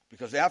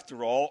 Because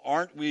after all,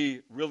 aren't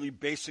we really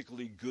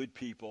basically good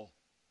people?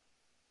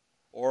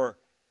 Or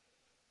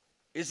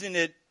isn't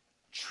it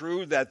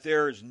true that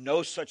there is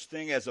no such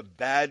thing as a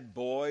bad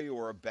boy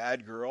or a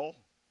bad girl?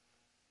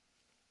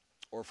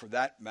 Or for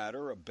that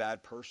matter, a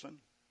bad person?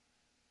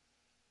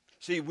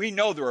 See, we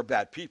know there are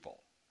bad people,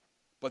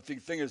 but the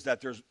thing is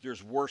that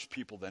there's worse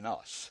people than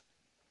us.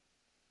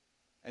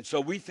 And so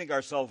we think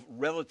ourselves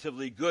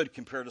relatively good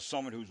compared to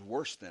someone who's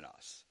worse than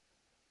us.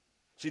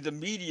 See, the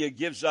media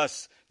gives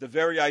us the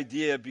very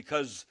idea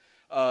because,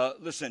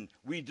 listen,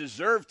 we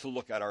deserve to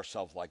look at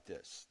ourselves like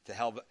this, to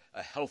have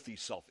a healthy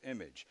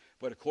self-image.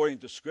 But according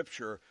to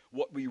Scripture,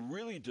 what we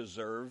really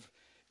deserve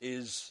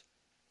is,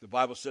 the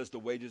Bible says the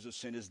wages of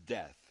sin is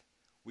death.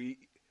 We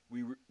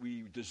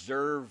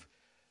deserve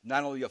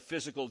not only a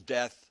physical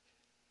death,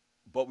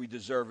 but we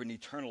deserve an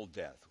eternal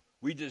death.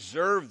 We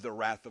deserve the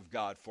wrath of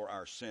God for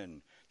our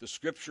sin. The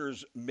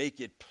Scriptures make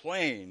it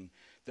plain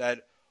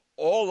that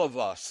all of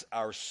us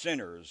are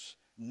sinners.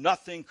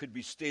 Nothing could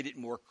be stated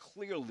more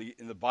clearly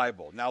in the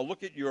Bible. Now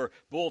look at your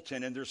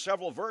bulletin, and there's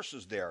several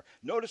verses there.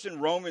 Notice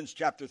in Romans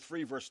chapter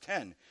 3, verse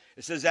 10,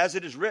 it says, as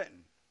it is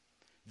written,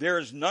 there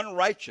is none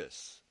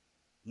righteous,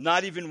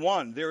 not even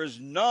one. There is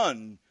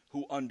none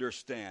who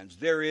understands.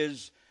 There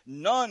is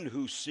none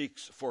who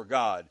seeks for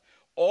God.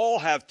 All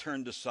have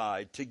turned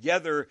aside.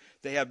 Together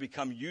they have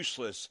become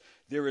useless.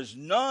 There is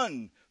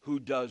none who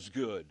does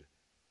good,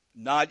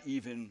 not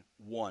even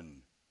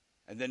one.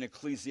 And then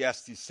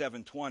Ecclesiastes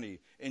 7:20,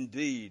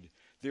 indeed,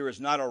 there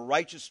is not a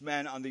righteous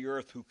man on the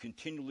earth who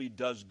continually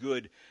does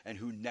good and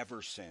who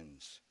never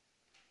sins.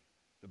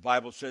 The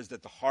Bible says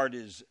that the heart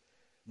is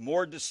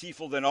more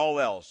deceitful than all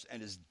else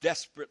and is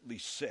desperately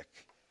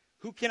sick.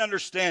 Who can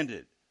understand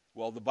it?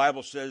 Well, the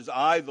Bible says,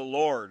 I, the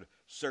Lord,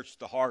 search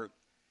the heart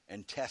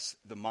and test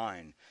the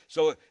mind.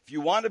 So if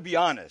you want to be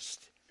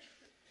honest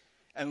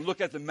and look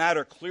at the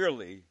matter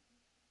clearly,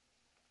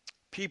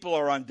 people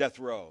are on death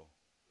row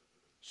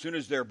as soon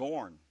as they're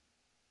born.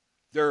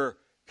 They're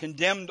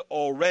condemned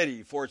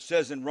already, for it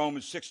says in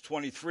Romans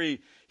 6:23,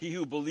 he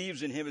who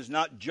believes in him is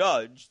not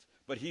judged,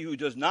 but he who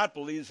does not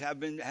believe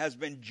has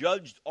been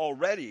judged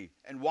already.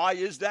 And why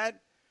is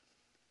that?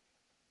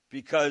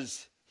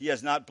 Because he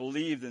has not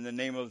believed in the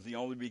name of the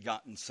only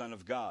begotten Son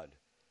of God.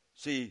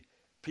 See,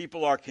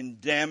 people are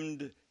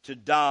condemned to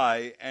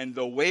die, and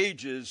the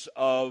wages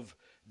of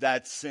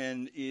that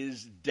sin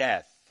is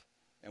death.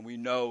 And we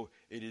know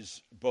it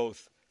is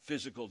both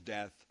physical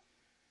death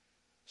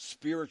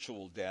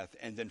spiritual death,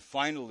 and then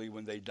finally,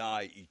 when they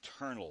die,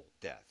 eternal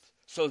death.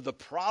 So the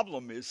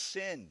problem is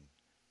sin.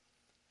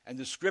 And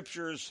the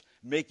scriptures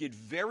make it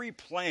very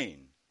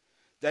plain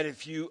that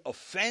if you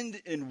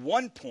offend in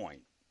one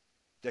point,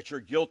 that you're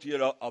guilty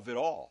of it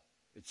all.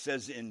 It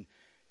says in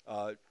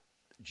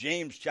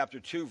James chapter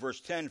 2,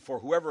 verse 10, for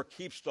whoever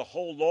keeps the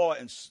whole law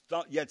and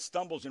yet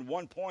stumbles in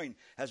one point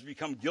has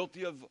become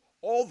guilty of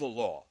all the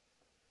law.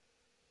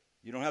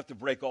 You don't have to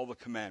break all the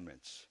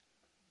commandments.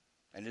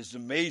 And it's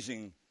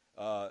amazing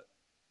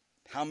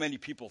how many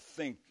people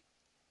think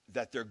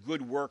that their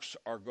good works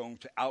are going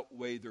to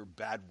outweigh their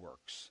bad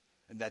works,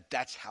 and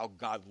that's how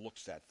God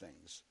looks at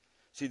things.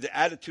 See, the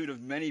attitude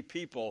of many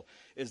people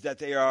is that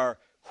they are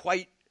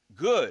quite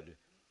good,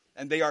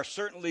 and they are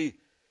certainly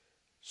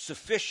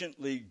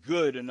sufficiently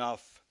good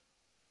enough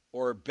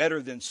or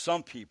better than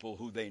some people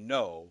who they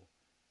know.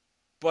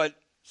 But,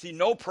 see,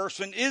 no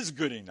person is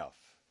good enough,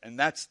 and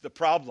that's the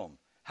problem.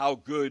 How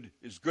good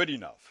is good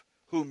enough?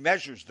 Who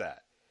measures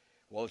that?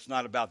 Well, it's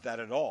not about that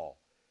at all.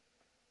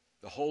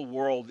 The whole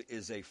world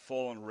is a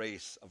fallen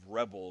race of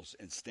rebels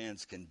and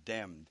stands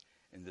condemned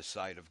in the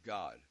sight of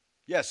God.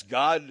 Yes,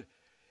 God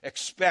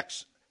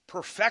expects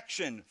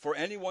perfection for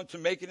anyone to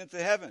make it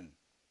into heaven,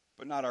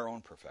 but not our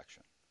own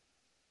perfection,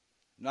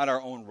 not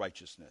our own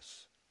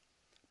righteousness,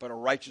 but a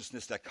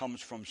righteousness that comes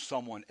from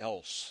someone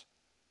else,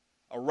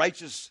 a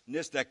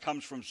righteousness that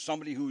comes from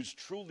somebody who is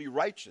truly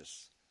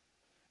righteous,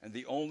 and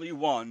the only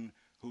one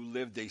who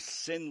lived a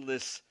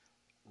sinless,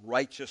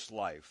 righteous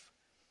life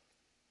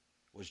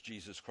was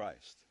Jesus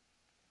Christ.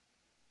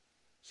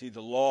 See,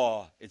 the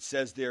law, it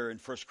says there in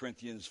 1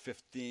 Corinthians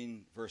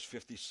 15, verse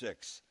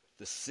 56,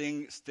 the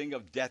sting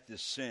of death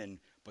is sin,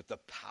 but the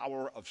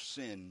power of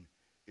sin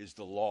is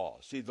the law.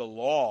 See, the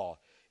law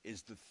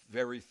is the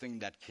very thing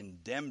that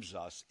condemns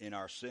us in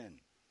our sin.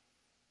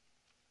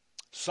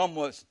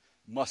 Someone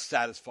must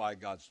satisfy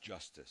God's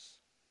justice.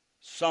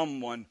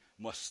 Someone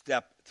must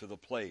step to the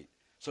plate.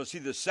 So see,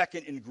 the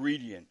second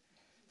ingredient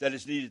that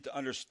is needed to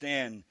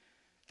understand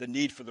the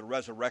need for the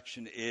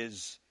resurrection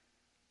is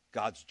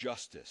God's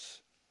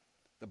justice.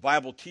 The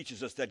Bible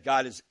teaches us that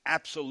God is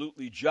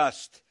absolutely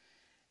just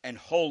and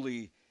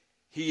holy.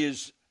 He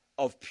is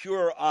of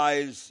purer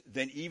eyes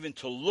than even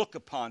to look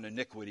upon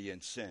iniquity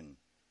and sin.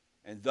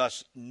 And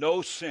thus,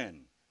 no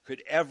sin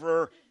could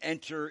ever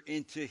enter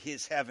into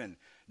his heaven.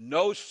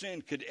 No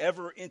sin could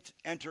ever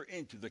enter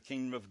into the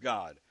kingdom of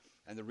God.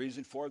 And the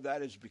reason for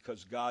that is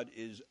because God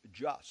is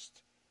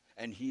just,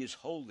 and he is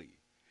holy,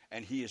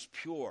 and he is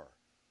pure.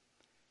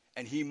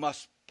 And he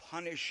must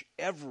punish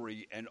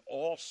every and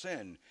all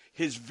sin.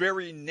 His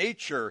very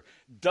nature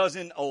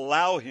doesn't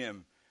allow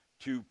him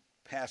to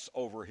pass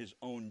over his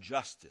own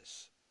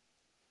justice.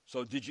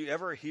 So did you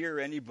ever hear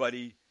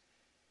anybody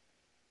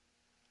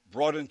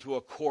brought into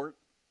a court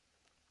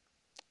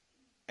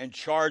and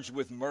charged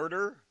with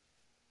murder?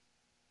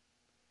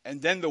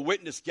 And then the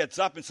witness gets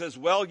up and says,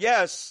 well,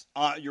 yes,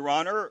 Your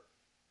Honor,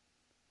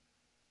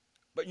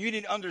 but you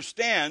didn't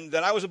understand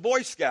that I was a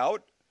Boy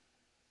Scout.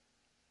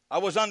 I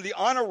was on the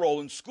honor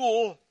roll in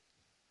school.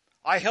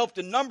 I helped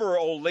a number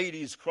of old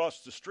ladies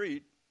cross the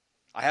street.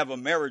 I have a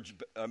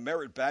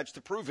merit badge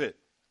to prove it.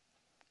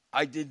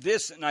 I did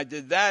this and I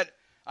did that,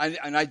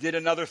 and I did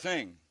another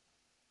thing.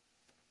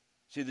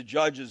 See, the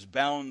judge is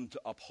bound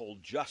to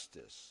uphold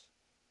justice.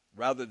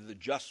 Rather, the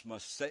judge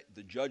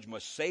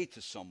must say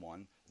to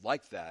someone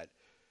like that,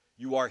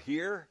 you are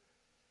here,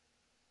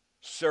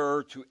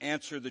 sir, to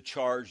answer the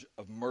charge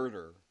of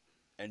murder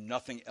and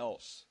nothing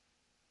else.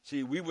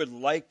 See, we would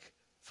like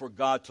for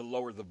God to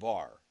lower the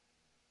bar.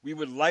 We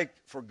would like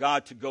for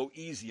God to go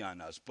easy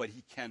on us, but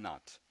he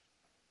cannot.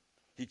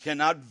 He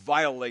cannot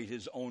violate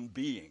his own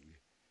being,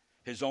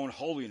 his own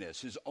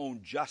holiness, his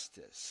own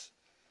justice.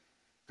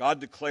 God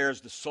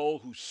declares the soul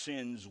who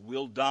sins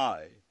will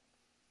die,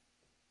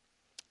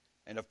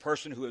 and a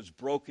person who has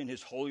broken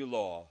his holy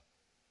law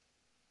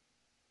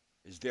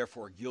is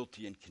therefore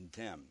guilty and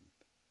condemned.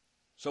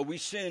 So we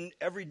sin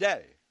every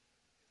day.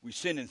 We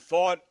sin in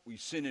thought, we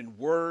sin in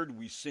word,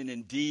 we sin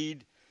in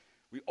deed.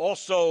 We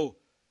also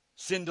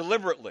sin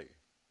deliberately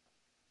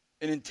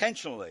and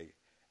intentionally,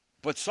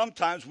 but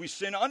sometimes we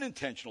sin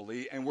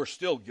unintentionally, and we're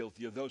still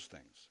guilty of those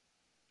things.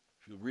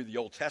 If you read the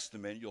Old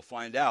Testament, you'll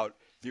find out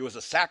there was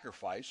a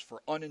sacrifice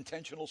for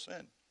unintentional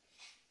sin.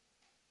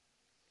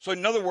 So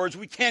in other words,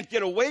 we can't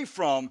get away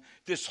from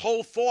this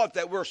whole thought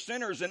that we're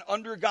sinners and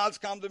under God's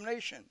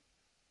condemnation.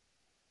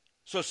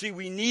 So see,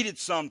 we needed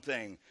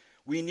something.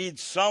 We need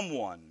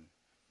someone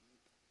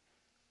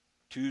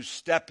to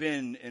step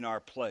in our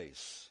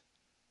place.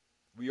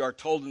 We are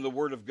told in the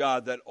Word of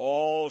God that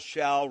all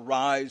shall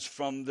rise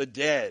from the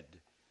dead.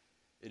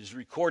 It is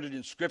recorded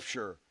in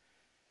Scripture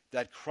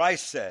that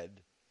Christ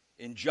said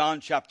in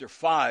John chapter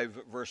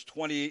 5, verse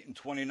 28 and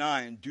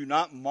 29, do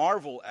not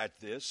marvel at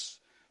this,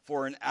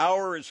 for an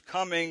hour is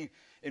coming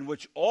in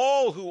which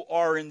all who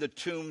are in the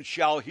tomb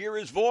shall hear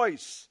his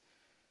voice,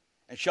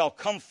 and shall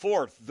come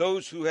forth,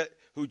 those who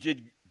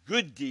did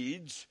good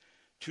deeds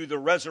to the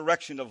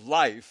resurrection of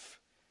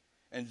life,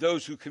 and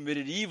those who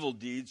committed evil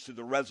deeds to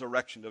the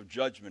resurrection of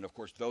judgment. Of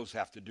course, those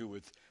have to do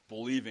with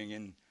believing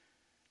in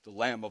the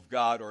Lamb of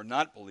God or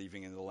not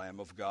believing in the Lamb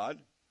of God.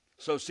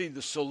 So see,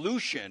 the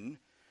solution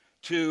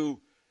to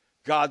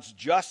God's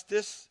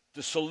justice,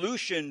 the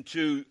solution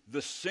to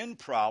the sin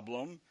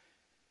problem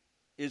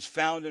is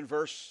found in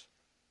verse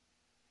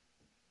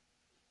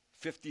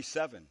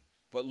 57.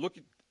 But look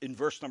in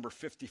verse number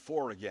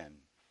 54 again.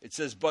 It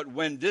says, but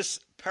when this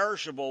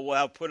perishable will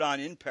have put on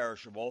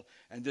imperishable,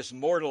 and this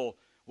mortal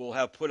will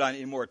have put on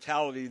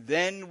immortality,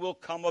 then will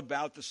come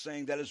about the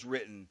saying that is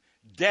written,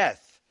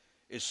 death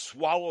is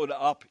swallowed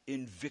up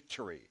in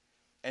victory.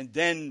 And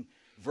then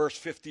verse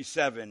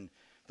 57,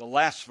 the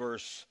last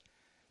verse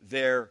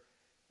there,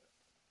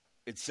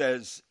 it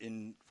says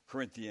in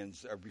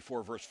Corinthians, or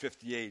before verse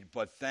 58,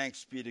 but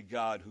thanks be to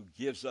God who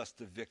gives us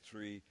the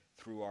victory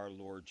through our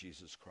Lord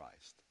Jesus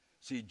Christ.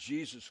 See,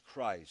 Jesus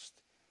Christ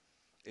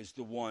is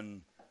the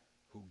one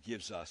who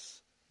gives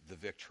us the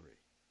victory.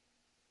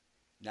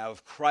 Now,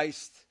 if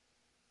Christ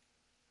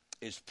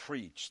is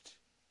preached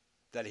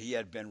that he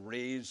had been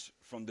raised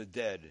from the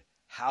dead,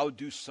 how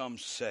do some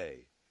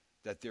say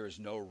that there is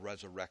no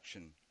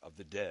resurrection of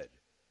the dead?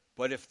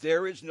 But if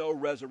there is no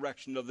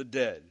resurrection of the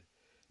dead,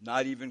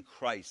 not even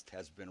Christ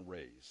has been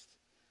raised.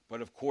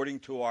 But according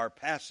to our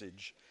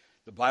passage,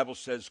 the Bible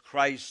says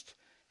Christ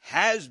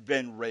has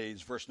been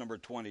raised, verse number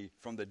 20,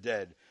 from the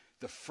dead,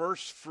 the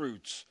first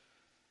fruits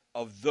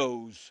of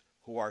those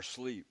who are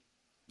asleep.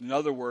 In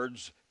other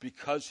words,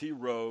 because he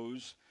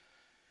rose,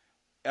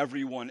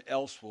 everyone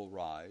else will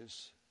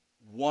rise.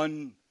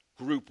 One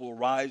group will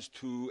rise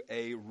to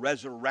a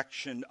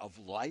resurrection of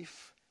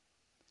life.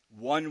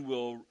 One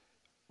will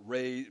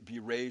be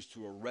raised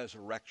to a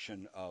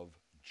resurrection of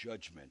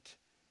judgment,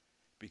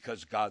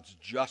 because God's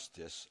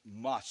justice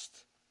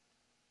must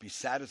be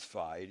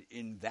satisfied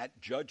in that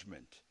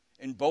judgment,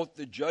 in both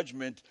the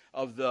judgment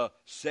of the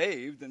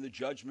saved and the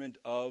judgment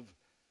of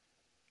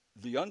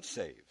the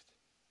unsaved.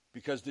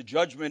 Because the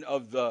judgment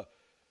of the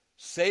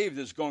saved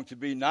is going to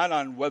be not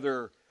on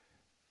whether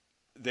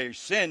they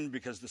sinned,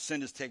 because the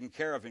sin is taken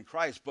care of in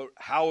Christ, but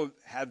how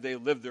have they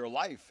lived their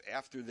life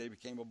after they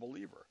became a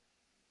believer.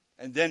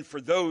 And then for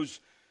those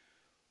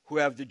who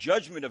have the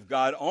judgment of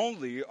God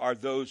only are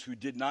those who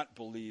did not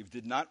believe,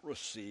 did not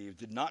receive,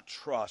 did not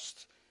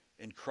trust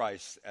in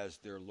Christ as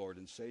their Lord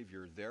and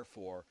Savior.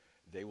 Therefore,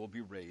 they will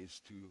be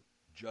raised to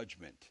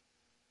judgment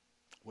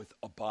with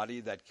a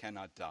body that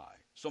cannot die.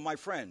 So, my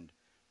friend,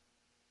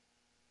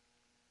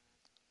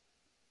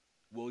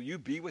 will you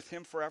be with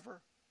him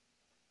forever?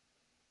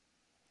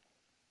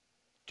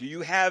 Do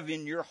you have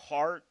in your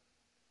heart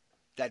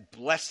that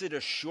blessed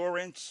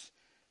assurance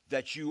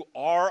that you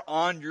are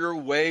on your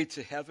way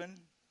to heaven?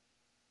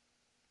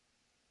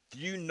 Do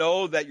you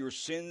know that your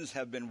sins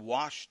have been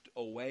washed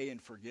away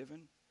and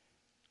forgiven?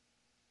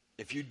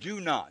 If you do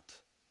not,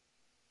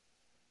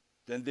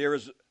 then there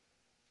is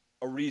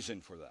a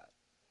reason for that.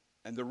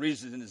 And the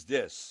reason is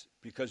this: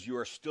 because you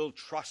are still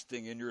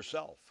trusting in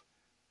yourself.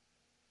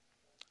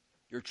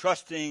 You're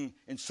trusting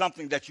in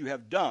something that you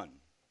have done,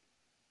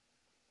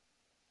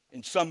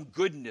 in some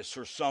goodness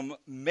or some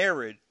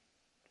merit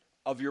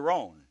of your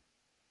own.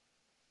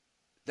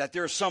 That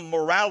there's some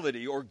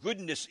morality or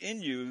goodness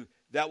in you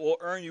that will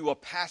earn you a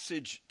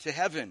passage to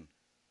heaven.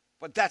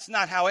 But that's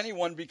not how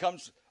anyone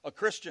becomes a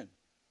Christian.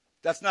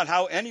 That's not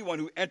how anyone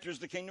who enters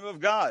the kingdom of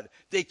God.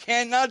 They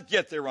cannot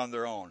get there on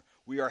their own.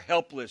 We are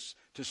helpless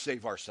to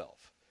save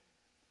ourselves.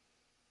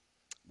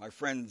 My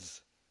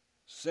friends,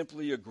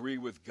 simply agree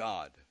with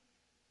God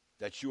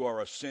that you are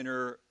a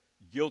sinner,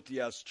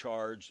 guilty as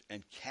charged,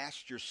 and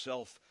cast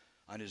yourself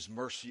on his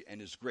mercy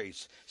and his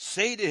grace.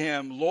 Say to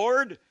him,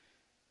 Lord,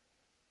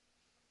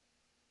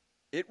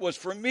 it was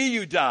for me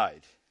you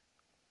died.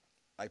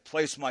 I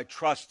place my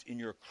trust in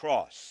your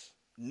cross.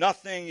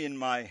 Nothing in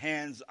my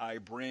hands I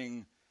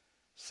bring,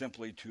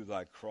 simply to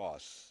thy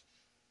cross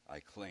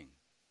I cling.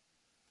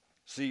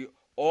 See,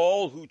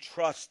 all who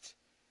trust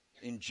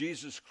in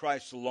Jesus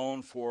Christ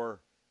alone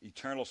for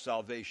eternal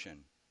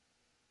salvation,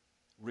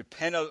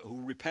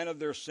 who repent of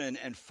their sin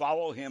and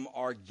follow him,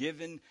 are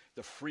given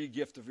the free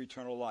gift of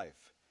eternal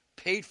life,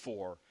 paid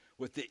for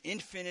with the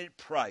infinite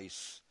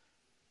price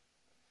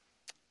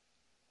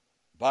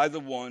by the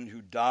one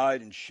who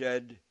died and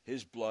shed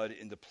his blood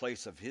in the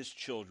place of his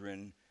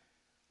children,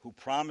 who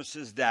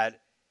promises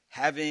that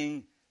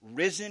having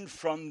risen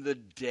from the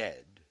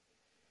dead,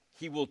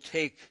 he will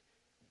take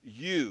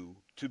you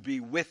to be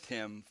with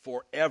him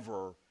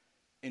forever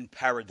in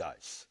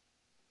paradise.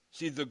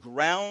 See, the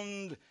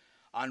ground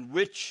on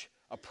which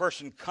a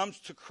person comes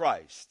to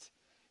Christ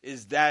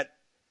is that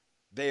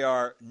they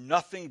are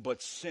nothing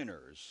but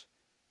sinners,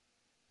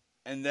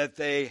 and that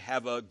they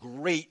have a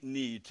great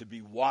need to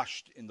be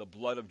washed in the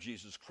blood of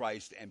Jesus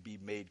Christ and be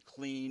made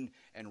clean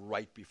and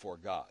right before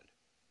God.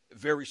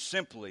 Very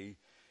simply,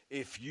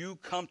 if you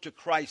come to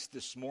Christ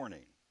this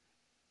morning,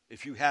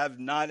 if you have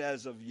not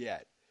as of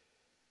yet,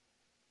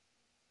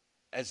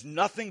 as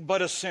nothing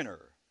but a sinner,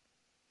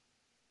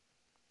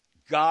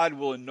 God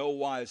will in no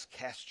wise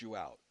cast you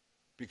out,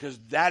 because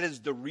that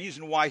is the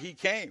reason why he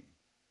came,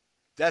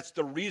 That's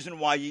the reason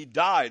why he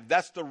died.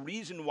 That's the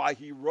reason why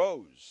he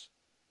rose.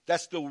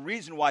 That's the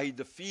reason why he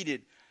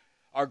defeated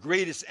our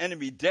greatest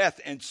enemy, death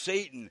and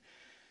Satan.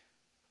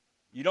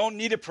 You don't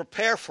need to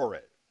prepare for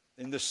it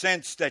in the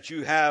sense that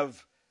you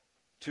have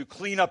to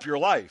clean up your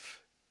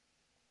life.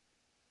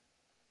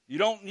 You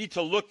don't need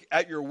to look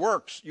at your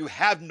works. You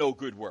have no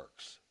good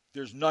works.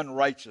 There's none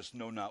righteous,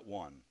 no, not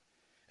one.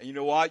 And you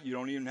know what? You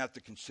don't even have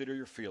to consider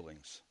your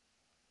feelings,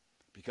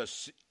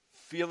 because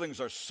feelings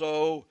are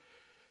so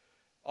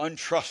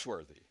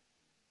untrustworthy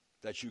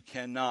that you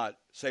cannot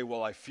say,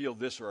 well, I feel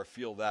this or I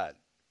feel that.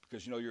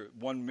 Because, you're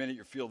 1 minute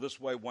you feel this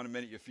way, 1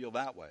 minute you feel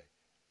that way.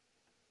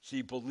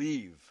 See,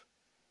 believe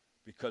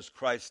because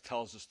Christ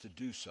tells us to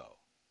do so.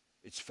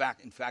 In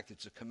fact,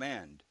 it's a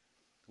command.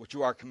 What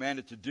you are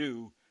commanded to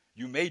do,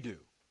 you may do.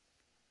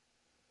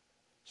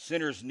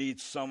 Sinners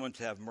need someone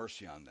to have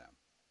mercy on them.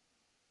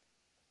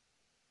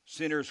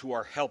 Sinners who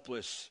are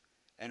helpless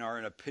and are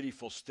in a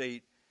pitiful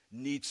state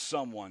need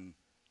someone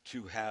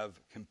to have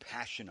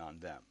compassion on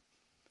them.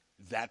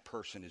 That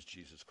person is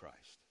Jesus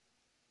Christ.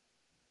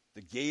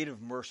 The gate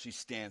of mercy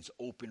stands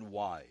open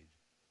wide.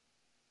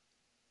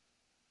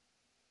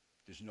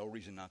 There's no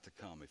reason not to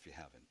come if you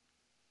haven't.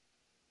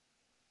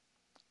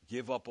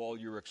 Give up all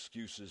your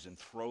excuses and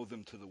throw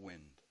them to the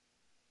wind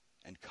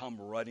and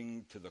come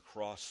running to the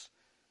cross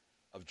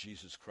of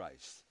Jesus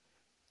Christ.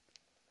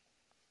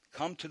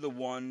 Come to the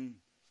one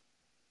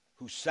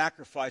whose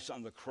sacrifice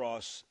on the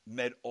cross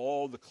met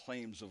all the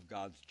claims of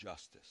God's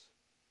justice.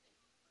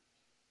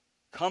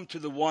 Come to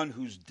the one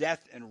whose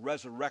death and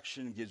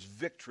resurrection gives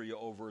victory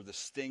over the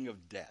sting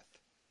of death.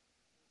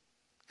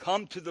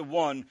 Come to the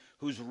one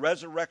whose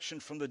resurrection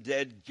from the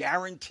dead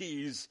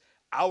guarantees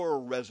our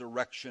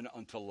resurrection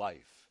unto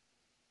life.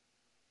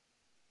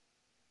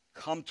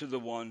 Come to the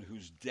one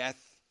whose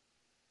death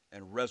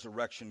and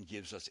resurrection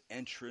gives us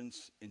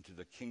entrance into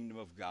the kingdom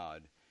of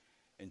God,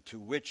 into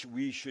which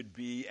we should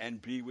be and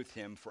be with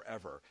him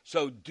forever.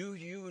 So do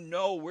you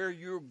know where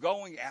you're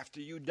going after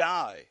you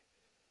die?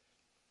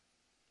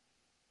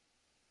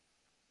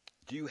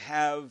 Do you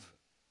have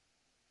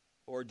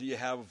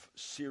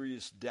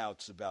serious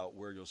doubts about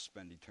where you'll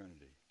spend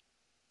eternity?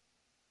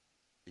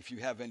 If you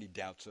have any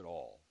doubts at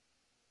all,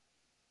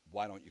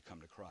 why don't you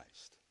come to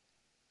Christ?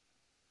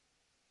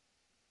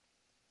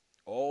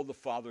 All the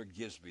Father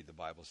gives me, the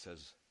Bible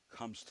says,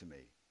 comes to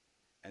me.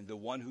 And the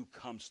one who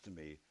comes to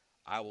me,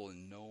 I will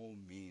in no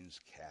means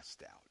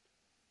cast out.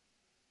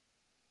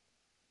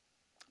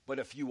 But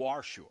if you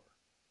are sure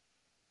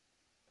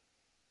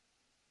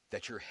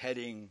that you're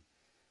heading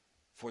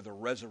for the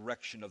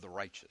resurrection of the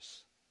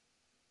righteous,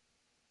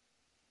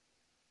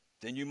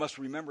 then you must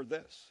remember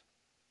this.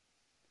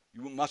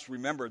 You must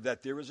remember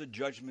that there is a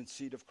judgment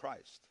seat of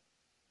Christ.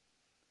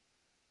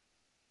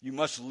 You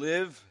must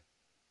live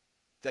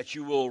that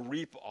you will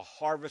reap a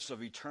harvest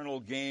of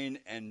eternal gain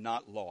and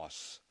not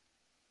loss.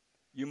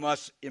 You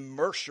must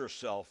immerse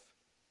yourself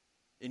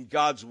in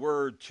God's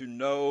word to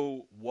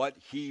know what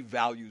he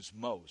values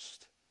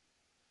most.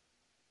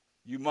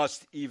 You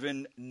must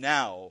even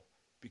now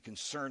be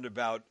concerned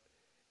about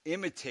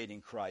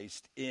imitating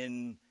Christ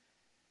in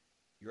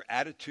your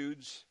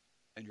attitudes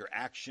and your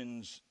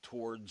actions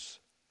towards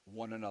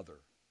one another,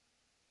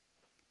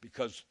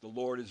 because the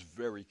Lord is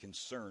very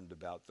concerned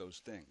about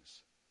those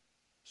things.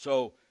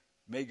 So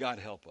may God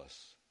help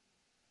us.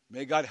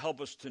 May God help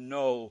us to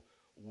know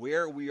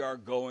where we are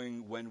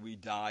going when we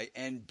die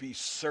and be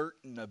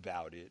certain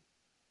about it.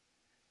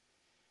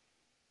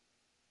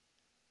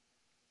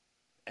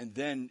 And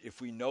then, if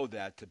we know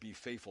that, to be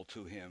faithful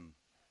to him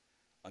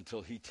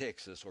until he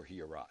takes us or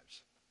he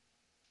arrives.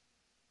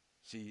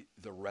 See,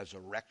 the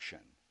resurrection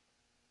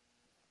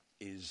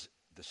is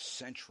the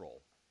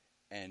central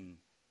and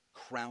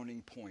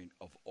crowning point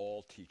of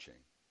all teaching,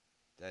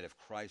 that if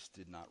Christ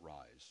did not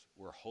rise,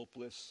 we're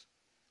hopeless.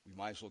 We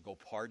might as well go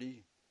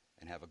party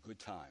and have a good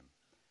time.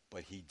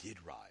 But he did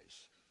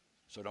rise.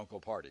 So don't go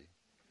party.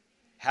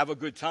 Have a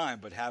good time,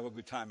 but have a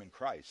good time in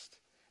Christ.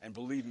 And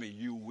believe me,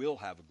 you will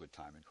have a good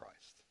time in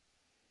Christ.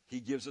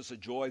 He gives us a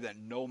joy that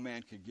no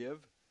man could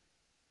give.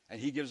 And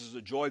he gives us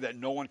a joy that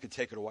no one could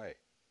take it away.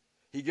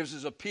 He gives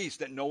us a peace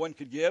that no one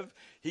could give.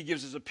 He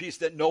gives us a peace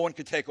that no one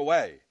could take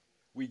away.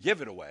 We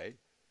give it away,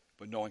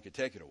 but no one could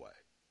take it away.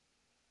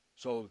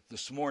 So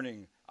this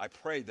morning, I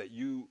pray that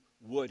you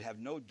would have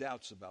no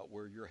doubts about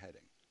where you're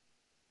heading.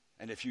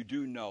 And if you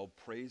do know,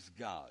 praise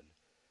God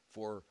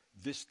for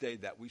this day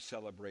that we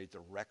celebrate the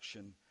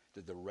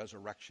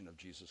resurrection of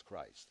Jesus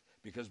Christ.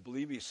 Because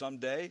believe me,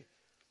 someday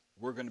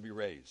we're going to be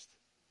raised.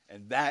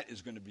 And that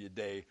is going to be a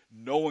day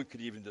no one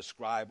could even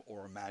describe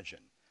or imagine.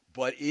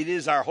 But it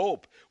is our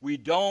hope. We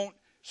don't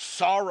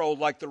sorrow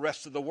like the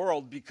rest of the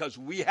world because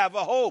we have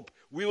a hope.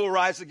 We will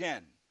rise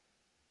again.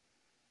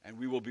 And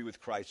we will be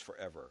with Christ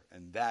forever.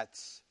 And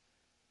that's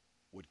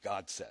what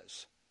God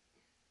says.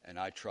 And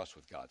I trust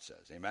what God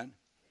says. Amen?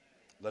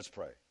 Let's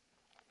pray.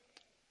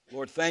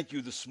 Lord, thank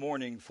you this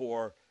morning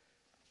for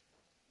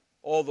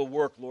all the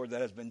work, Lord,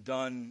 that has been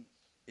done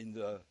in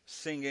the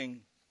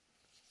singing.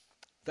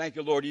 Thank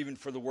you, Lord, even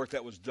for the work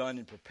that was done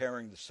in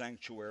preparing the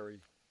sanctuary.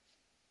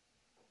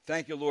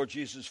 Thank you, Lord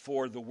Jesus,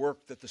 for the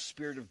work that the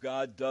Spirit of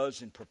God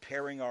does in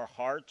preparing our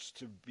hearts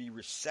to be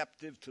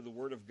receptive to the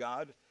Word of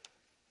God.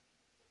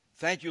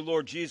 Thank you,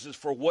 Lord Jesus,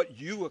 for what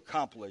you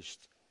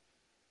accomplished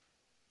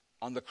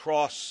on the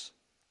cross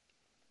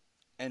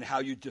and how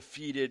you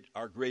defeated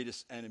our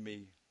greatest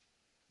enemy,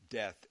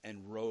 death, and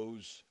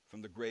rose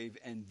from the grave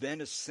and then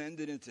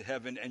ascended into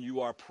heaven, and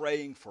you are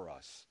praying for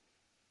us.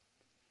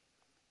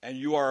 And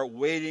you are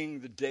waiting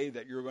the day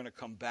that you're going to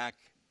come back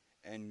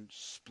and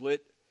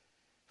split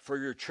for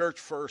your church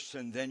first,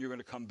 and then you're going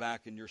to come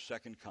back in your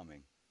second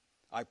coming.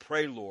 I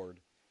pray,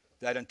 Lord,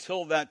 that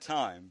until that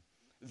time,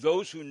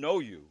 those who know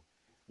you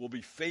will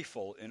be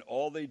faithful in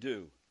all they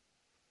do.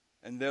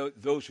 And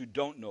those who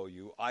don't know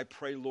you, I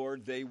pray,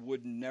 Lord, they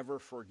would never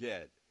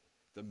forget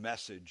the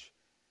message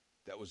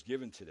that was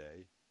given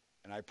today.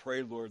 And I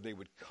pray, Lord, they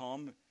would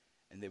come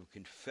and they would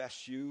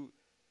confess you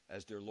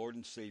as their Lord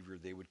and Savior.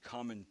 They would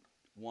come and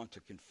want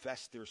to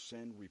confess their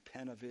sin,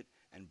 repent of it,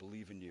 and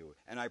believe in you.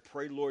 And I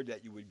pray, Lord,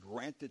 that you would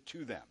grant it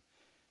to them.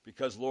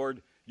 Because,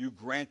 Lord, you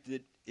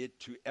granted it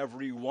to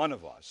every one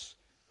of us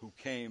who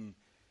came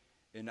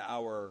in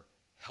our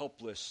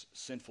helpless,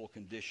 sinful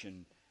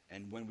condition.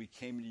 And when we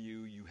came to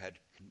you, you had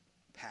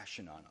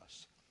compassion on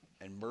us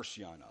and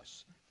mercy on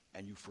us.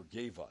 And you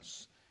forgave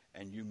us.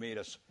 And you made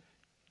us,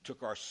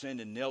 took our sin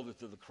and nailed it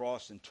to the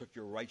cross and took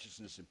your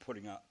righteousness and put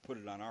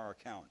it on our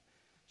account.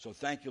 So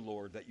thank you,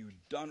 Lord, that you've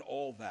done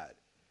all that.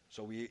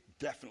 So we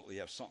definitely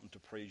have something to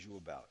praise you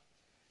about.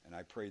 And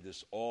I pray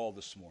this all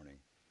this morning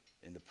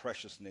in the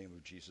precious name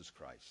of Jesus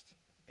Christ.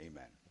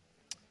 Amen.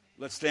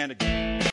 Let's stand again.